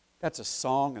 That's a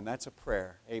song and that's a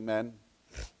prayer. Amen.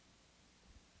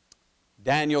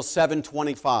 Daniel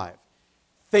 7:25.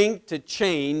 Think to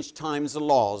change times and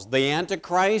laws. The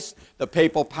Antichrist, the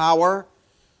papal power,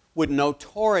 would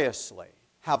notoriously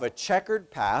have a checkered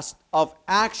past of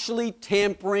actually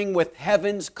tampering with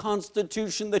heaven's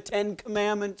constitution, the Ten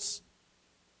Commandments.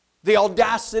 The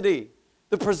audacity,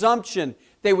 the presumption.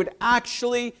 They would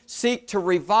actually seek to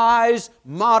revise,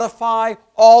 modify,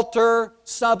 alter,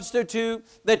 substitute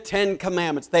the Ten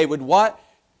Commandments. They would what?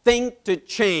 Think to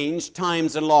change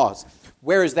times and laws.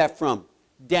 Where is that from?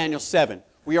 Daniel 7.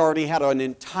 We already had an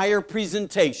entire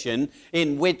presentation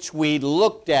in which we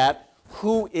looked at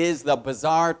who is the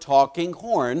bizarre talking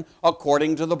horn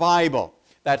according to the Bible.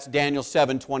 That's Daniel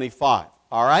 7:25.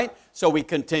 All right? So we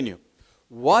continue.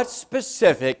 What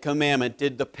specific commandment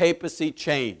did the papacy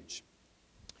change?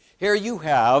 Here you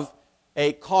have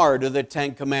a card of the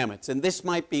Ten Commandments, and this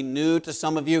might be new to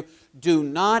some of you. Do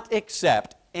not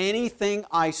accept anything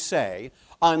I say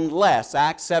unless,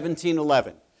 Acts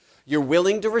 17:11, you're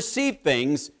willing to receive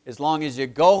things as long as you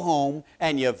go home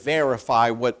and you verify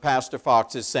what Pastor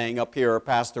Fox is saying up here or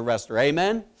Pastor Rester.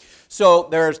 Amen? So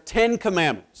there's 10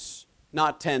 commandments,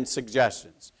 not 10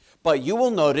 suggestions. But you will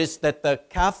notice that the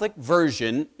Catholic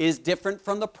version is different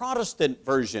from the Protestant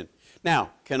version.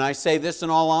 Now, can I say this in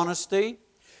all honesty?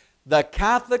 The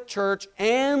Catholic Church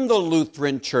and the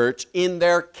Lutheran Church in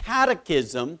their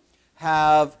catechism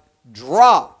have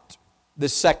dropped the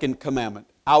second commandment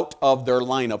out of their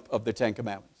lineup of the Ten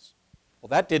Commandments. Well,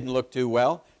 that didn't look too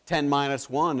well. 10 minus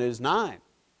 1 is 9.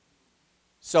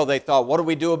 So they thought, what do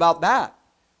we do about that?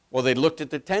 Well, they looked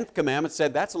at the 10th commandment and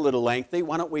said, that's a little lengthy.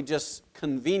 Why don't we just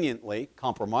conveniently,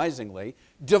 compromisingly,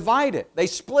 divide it? They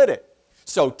split it.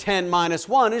 So 10 minus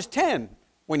 1 is 10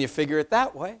 when you figure it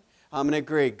that way. I'm going to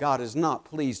agree, God is not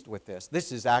pleased with this.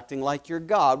 This is acting like you're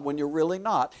God when you're really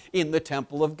not in the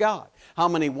temple of God. How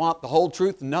many want the whole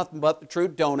truth, nothing but the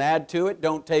truth? Don't add to it,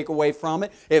 don't take away from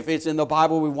it. If it's in the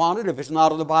Bible, we want it. If it's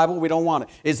not in the Bible, we don't want it.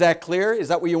 Is that clear? Is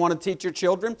that what you want to teach your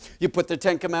children? You put the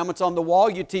Ten Commandments on the wall,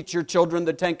 you teach your children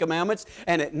the Ten Commandments,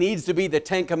 and it needs to be the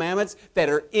Ten Commandments that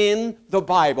are in the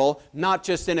Bible, not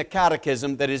just in a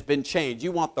catechism that has been changed.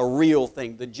 You want the real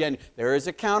thing, the genuine. There is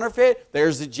a counterfeit,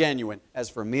 there's the genuine. As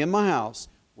for me and my house,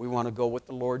 we want to go with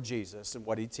the Lord Jesus and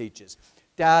what He teaches.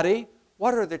 Daddy,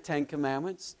 what are the Ten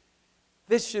Commandments?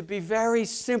 This should be very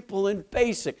simple and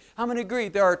basic. How many agree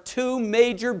there are two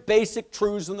major basic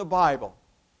truths in the Bible?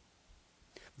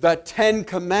 The Ten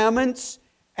Commandments,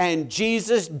 and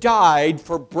Jesus died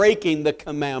for breaking the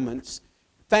commandments.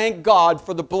 Thank God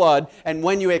for the blood. And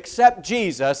when you accept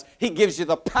Jesus, He gives you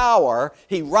the power.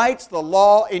 He writes the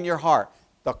law in your heart.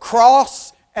 The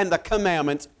cross and the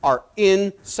commandments are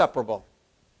inseparable.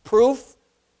 Proof,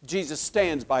 Jesus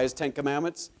stands by His Ten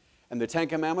Commandments, and the Ten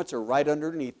Commandments are right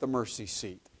underneath the mercy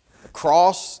seat. The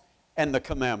cross and the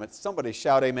commandments. Somebody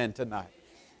shout amen tonight.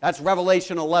 That's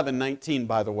Revelation 11:19,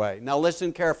 by the way. Now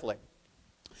listen carefully.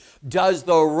 Does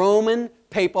the Roman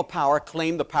papal power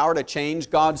claim the power to change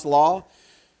God's law?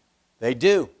 They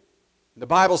do. The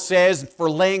Bible says,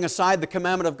 for laying aside the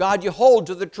commandment of God, you hold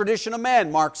to the tradition of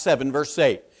man, Mark 7, verse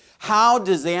 8. How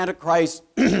does the Antichrist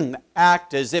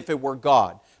act as if it were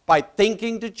God? By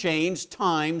thinking to change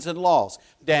times and laws.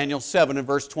 Daniel 7 and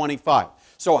verse 25.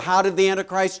 So how did the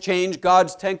Antichrist change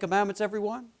God's Ten Commandments,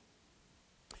 everyone?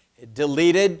 It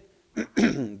deleted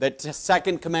the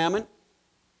second commandment,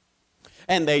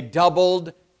 and they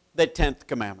doubled the 10th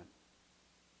commandment.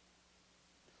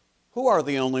 Who are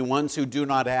the only ones who do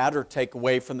not add or take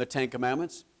away from the Ten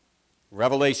Commandments?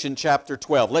 Revelation chapter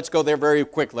 12. Let's go there very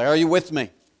quickly. Are you with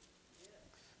me?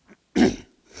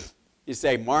 You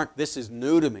say, Mark, this is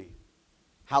new to me.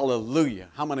 Hallelujah.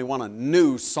 How many want a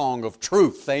new song of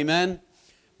truth? Amen?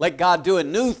 Let God do a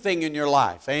new thing in your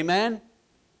life. Amen?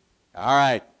 All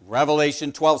right.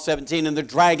 Revelation 12:17. And the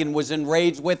dragon was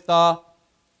enraged with the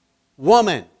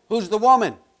woman. Who's the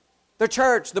woman? The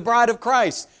church, the bride of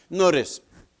Christ. Notice.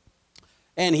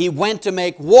 And he went to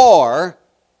make war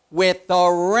with the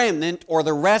remnant, or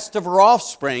the rest of her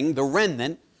offspring, the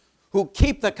remnant, who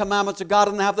keep the commandments of God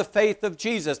and have the faith of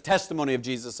Jesus, testimony of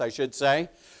Jesus, I should say.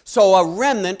 So a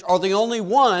remnant are the only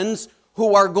ones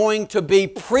who are going to be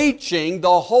preaching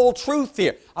the whole truth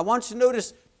here. I want you to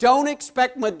notice, don't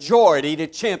expect majority to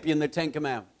champion the Ten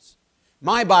Commandments.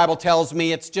 My Bible tells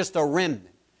me it's just a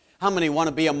remnant. How many want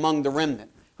to be among the remnant?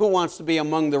 Who wants to be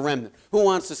among the remnant? Who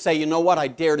wants to say, you know what, I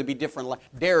dare to be different,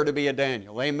 dare to be a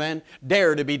Daniel, amen?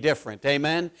 Dare to be different,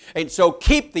 amen? And so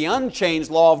keep the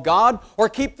unchanged law of God or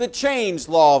keep the changed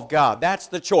law of God. That's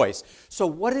the choice. So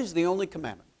what is the only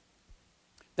commandment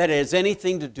that has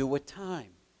anything to do with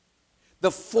time? The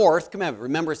fourth commandment.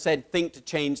 Remember it said, think to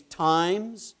change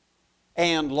times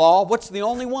and law. What's the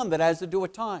only one that has to do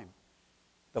with time?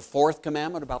 The fourth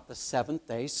commandment about the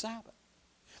seventh-day Sabbath.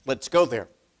 Let's go there.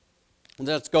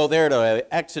 Let's go there to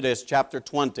Exodus chapter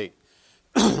 20.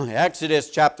 Exodus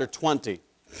chapter 20.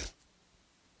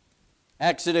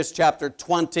 Exodus chapter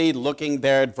 20, looking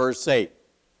there at verse 8.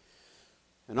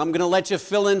 And I'm going to let you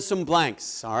fill in some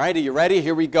blanks. All right, are you ready?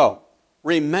 Here we go.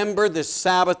 Remember the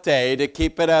Sabbath day to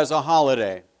keep it as a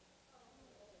holiday.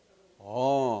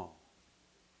 Oh.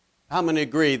 How many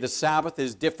agree the Sabbath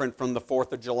is different from the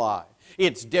 4th of July?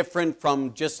 It's different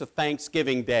from just a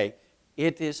Thanksgiving day.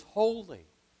 It is holy.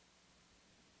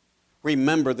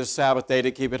 Remember the Sabbath day to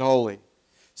keep it holy.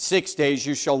 6 days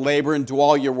you shall labor and do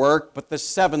all your work, but the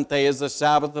seventh day is the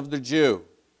Sabbath of the Jew.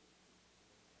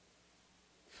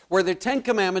 Were the Ten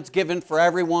Commandments given for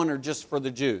everyone or just for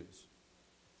the Jews?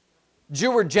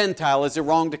 Jew or Gentile, is it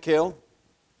wrong to kill,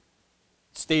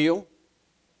 steal,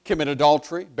 commit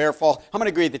adultery, bear false? How many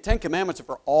agree the Ten Commandments are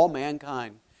for all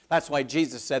mankind? That's why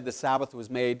Jesus said the Sabbath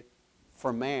was made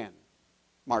for man.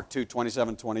 Mark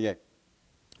 2:27-28.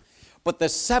 But the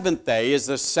seventh day is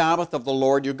the Sabbath of the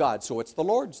Lord your God. So it's the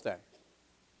Lord's day.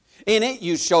 In it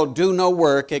you shall do no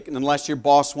work unless your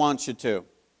boss wants you to.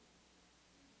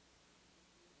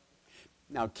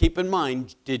 Now keep in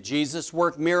mind, did Jesus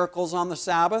work miracles on the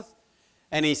Sabbath?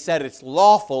 And He said it's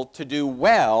lawful to do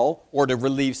well or to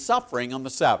relieve suffering on the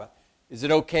Sabbath. Is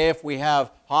it okay if we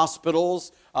have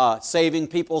hospitals saving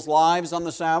people's lives on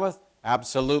the Sabbath?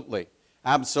 Absolutely.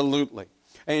 Absolutely.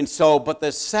 And so, but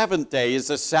the seventh day is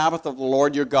the Sabbath of the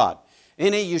Lord your God.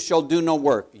 In it you shall do no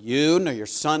work, you nor your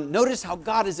son. Notice how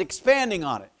God is expanding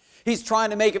on it. He's trying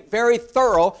to make it very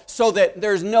thorough so that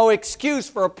there's no excuse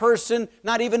for a person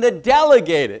not even to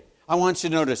delegate it. I want you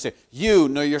to notice it. You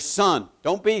nor your son.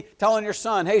 Don't be telling your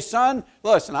son, hey son,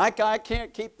 listen, I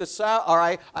can't keep the Sabbath, or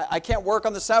I can't work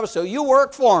on the Sabbath, so you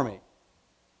work for me.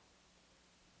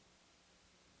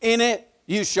 In it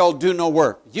you shall do no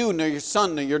work. You nor your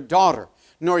son nor your daughter,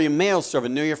 nor your male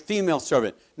servant, nor your female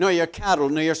servant, nor your cattle,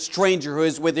 nor your stranger who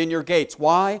is within your gates.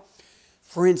 Why?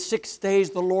 For in 6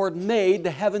 days the Lord made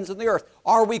the heavens and the earth.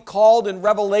 Are we called in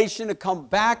Revelation to come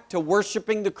back to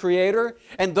worshiping the Creator?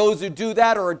 And those who do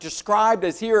that are described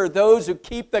as here are those who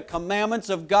keep the commandments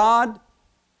of God.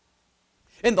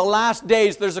 In the last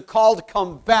days there's a call to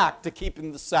come back to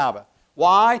keeping the Sabbath.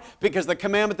 Why? Because the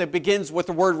commandment that begins with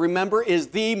the word remember is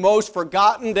the most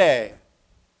forgotten day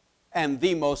and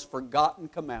the most forgotten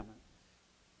commandment.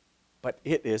 But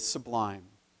it is sublime.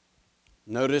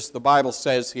 Notice the Bible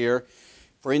says here,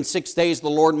 for in 6 days the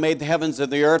Lord made the heavens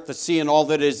and the earth, the sea and all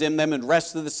that is in them, and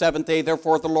rested the seventh day.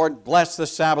 Therefore the Lord blessed the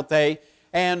Sabbath day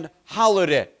and hallowed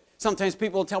it. Sometimes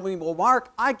people tell me, well,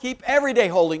 Mark, I keep every day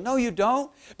holy. No, you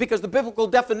don't. Because the biblical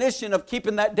definition of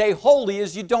keeping that day holy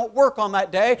is you don't work on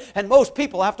that day, and most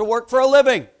people have to work for a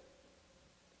living.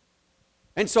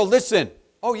 And so listen,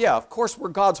 oh yeah, of course we're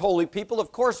God's holy people.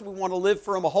 Of course we want to live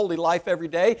for Him a holy life every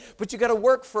day, but you got to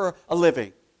work for a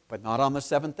living, but not on the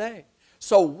seventh day.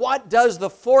 So what does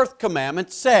the fourth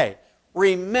commandment say?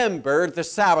 Remember the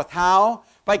Sabbath. How?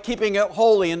 By keeping it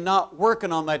holy and not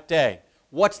working on that day.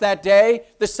 What's that day?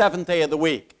 The seventh day of the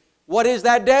week. What is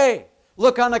that day?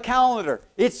 Look on the calendar.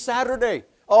 It's Saturday.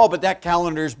 Oh, but that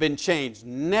calendar's been changed.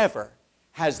 Never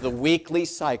has the weekly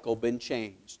cycle been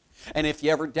changed. And if you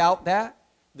ever doubt that,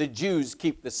 the Jews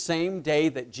keep the same day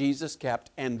that Jesus kept,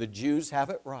 and the Jews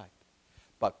have it right.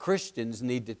 But Christians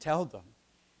need to tell them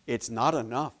it's not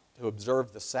enough to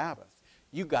observe the Sabbath.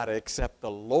 You got to accept the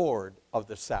Lord of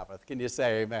the Sabbath. Can you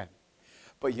say amen?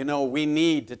 But you know, we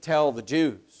need to tell the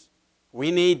Jews. We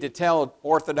need to tell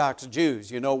Orthodox Jews,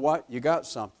 you know what? You got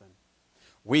something.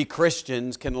 We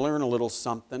Christians can learn a little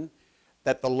something,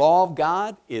 that the law of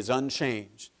God is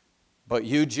unchanged. But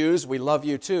you Jews, we love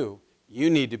you too. You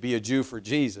need to be a Jew for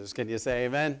Jesus. Can you say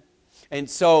amen? And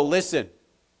so listen,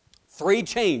 3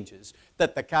 changes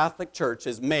that the Catholic Church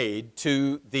has made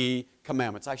to the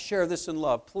commandments. I share this in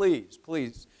love. Please,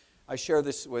 please. I share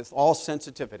this with all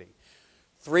sensitivity.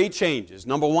 3 changes.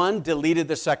 Number 1, deleted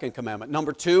the second commandment.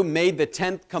 Number 2, made the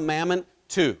 10th commandment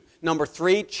 2. Number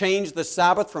 3, changed the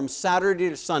Sabbath from Saturday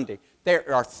to Sunday.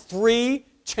 There are 3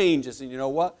 changes. And you know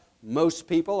what? Most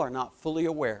people are not fully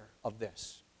aware of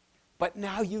this. But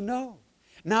now you know.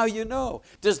 Now you know.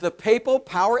 Does the papal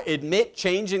power admit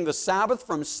changing the Sabbath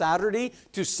from Saturday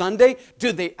to Sunday?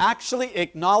 Do they actually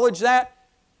acknowledge that?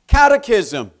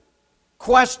 Catechism.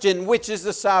 Question, which is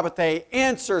the Sabbath day?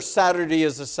 Answer, Saturday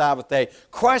is the Sabbath day.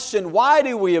 Question, why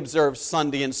do we observe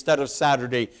Sunday instead of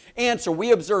Saturday? Answer,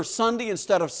 we observe Sunday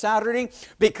instead of Saturday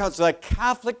because the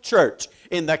Catholic Church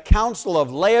in the Council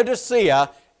of Laodicea,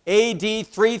 AD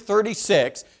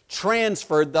 336,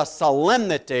 transferred the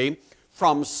solemnity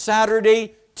from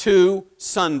Saturday to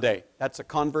Sunday. That's a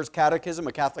Converse Catechism,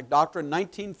 a Catholic Doctrine,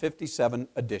 1957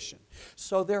 edition.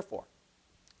 So therefore,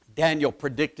 Daniel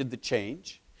predicted the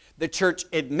change. The church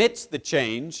admits the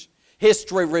change.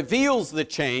 History reveals the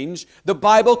change. The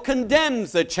Bible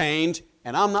condemns the change.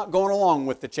 And I'm not going along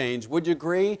with the change. Would you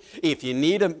agree? If you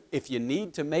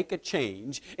need to make a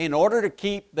change in order to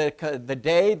keep the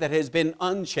day that has been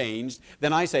unchanged,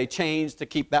 then I say change to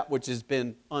keep that which has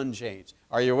been unchanged.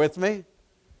 Are you with me?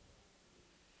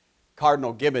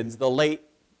 Cardinal Gibbons, the late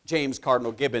James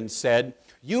Cardinal Gibbons said,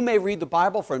 you may read the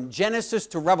Bible from Genesis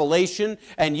to Revelation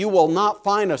and you will not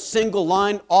find a single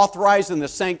line authorizing the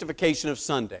sanctification of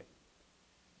Sunday.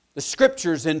 The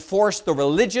Scriptures enforce the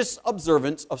religious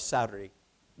observance of Saturday.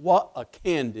 What a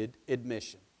candid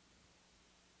admission.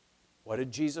 What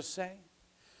did Jesus say?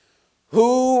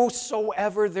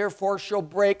 Whosoever therefore shall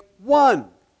break one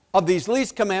of these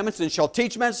least commandments and shall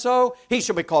teach men so, he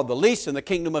shall be called the least in the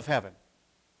kingdom of heaven.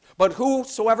 But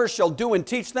whosoever shall do and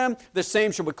teach them, the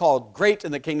same shall be called great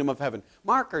in the kingdom of heaven.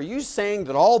 Mark, are you saying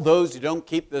that all those who don't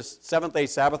keep this seventh-day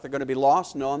Sabbath are going to be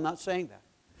lost? No, I'm not saying that.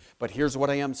 But here's what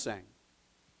I am saying.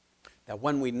 That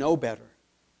when we know better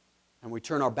and we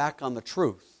turn our back on the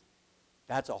truth,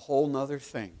 that's a whole nother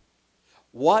thing.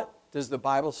 What does the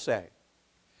Bible say?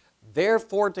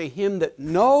 Therefore to him that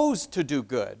knows to do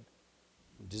good,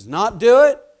 does not do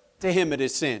it, to him it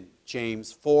is sin.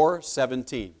 James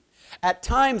 4:17. At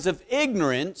times of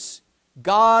ignorance,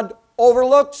 God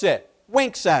overlooks it,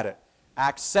 winks at it.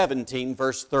 Acts 17,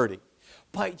 verse 30.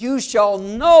 But you shall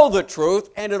know the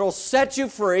truth, and it'll set you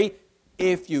free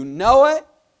if you know it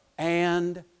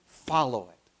and follow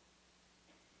it.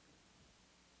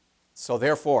 So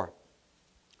therefore,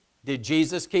 Did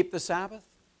Jesus keep the Sabbath?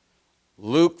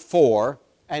 Luke 4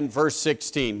 and verse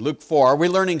 16. Luke 4. Are we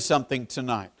learning something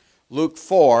tonight? Luke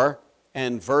 4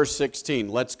 and verse 16.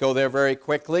 Let's go there very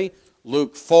quickly.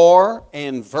 Luke 4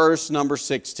 and verse number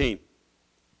 16.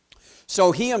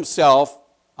 So he himself,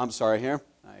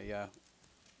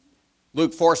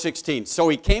 Luke 4:16. So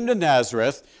he came to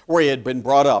Nazareth, where he had been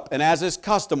brought up, and as his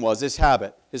custom was, his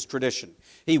habit, his tradition,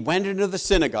 he went into the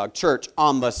synagogue, church,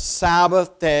 on the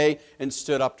Sabbath day and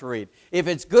stood up to read. If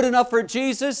it's good enough for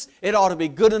Jesus, it ought to be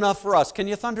good enough for us. Can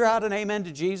you thunder out an amen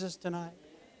to Jesus tonight?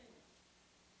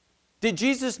 Did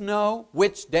Jesus know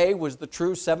which day was the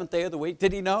true seventh day of the week?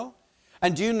 Did he know?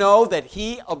 And do you know that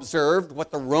he observed what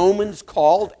the Romans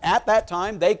called at that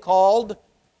time? They called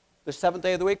the seventh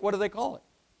day of the week, what do they call it?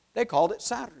 They called it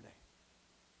Saturday.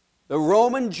 The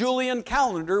Roman Julian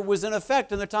calendar was in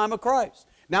effect in the time of Christ.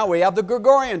 Now we have the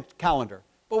Gregorian calendar,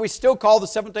 but we still call the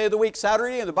seventh day of the week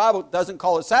Saturday, and the Bible doesn't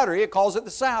call it Saturday, it calls it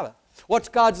the Sabbath. What's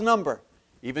God's number?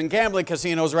 Even gambling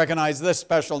casinos recognize this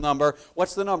special number.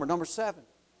 What's the number? Number 7.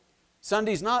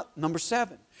 Sunday's not number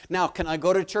 7. Now, can I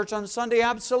go to church on Sunday?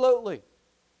 Absolutely.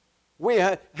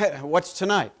 What's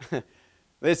tonight?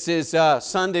 This is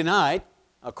Sunday night.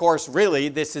 Of course, really,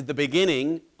 this is the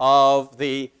beginning of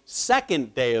the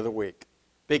second day of the week,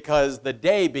 because the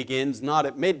day begins not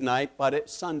at midnight, but at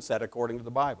sunset, according to the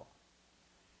Bible.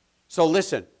 So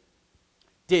listen,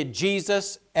 did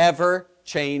Jesus ever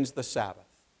change the Sabbath?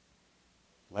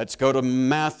 Let's go to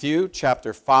Matthew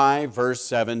chapter 5, verse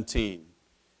 17.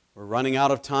 We're running out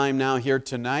of time now here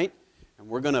tonight, and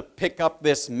we're going to pick up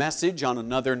this message on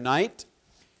another night.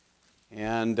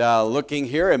 And looking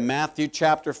here in Matthew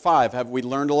chapter 5, have we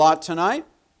learned a lot tonight?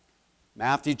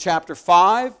 Matthew chapter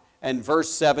 5 and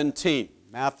verse 17.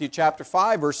 Matthew chapter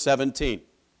 5, verse 17.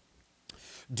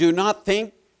 Do not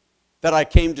think that I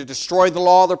came to destroy the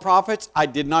law of the prophets. I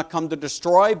did not come to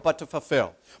destroy, but to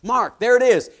fulfill. Mark, there it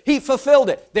is. He fulfilled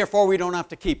it. Therefore, we don't have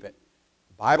to keep it.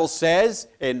 The Bible says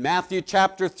in Matthew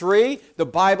chapter 3, the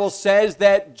Bible says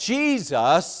that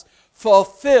Jesus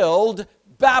fulfilled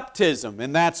baptism,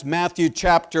 and that's Matthew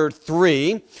chapter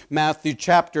 3. Matthew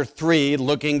chapter 3,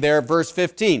 looking there, verse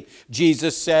 15.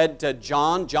 Jesus said to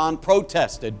John, John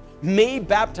protested, "Me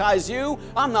baptize you?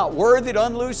 I'm not worthy to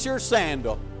unloose your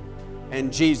sandal."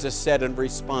 And Jesus said in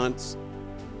response,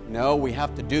 "No, we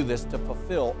have to do this to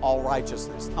fulfill all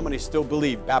righteousness." How many still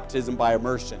believe baptism by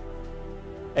immersion?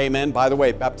 Amen. By the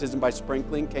way, baptism by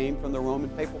sprinkling came from the Roman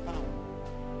papal power.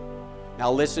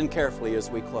 Now listen carefully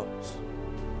as we close.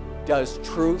 Does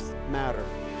truth matter?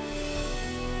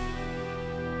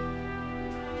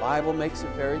 The Bible makes it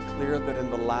very clear that in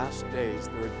the last days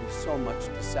there would be so much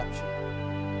deception.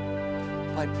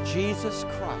 But Jesus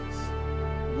Christ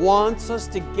wants us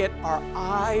to get our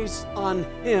eyes on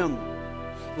Him,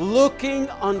 looking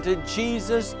unto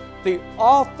Jesus, the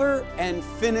author and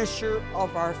finisher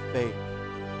of our faith.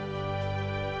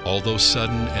 Although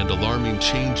sudden and alarming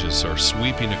changes are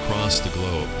sweeping across the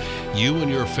globe, you and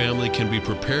your family can be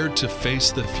prepared to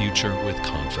face the future with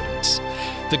confidence.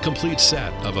 The complete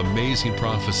set of Amazing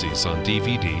Prophecies on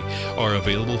DVD are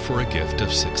available for a gift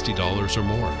of $60 or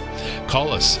more.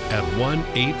 Call us at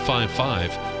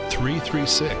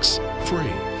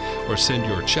 1-855-336-FREE or send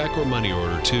your check or money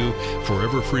order to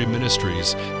Forever Free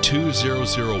Ministries,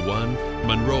 2001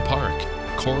 Monroe Park,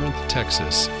 Corinth,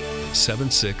 Texas,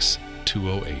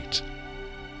 76208.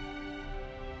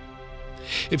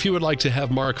 If you would like to have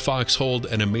Mark Fox hold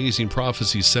an Amazing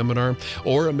Prophecies seminar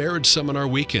or a marriage seminar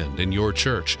weekend in your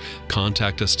church,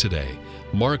 contact us today.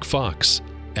 Mark Fox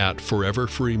at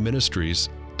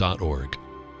foreverfreeministries.org.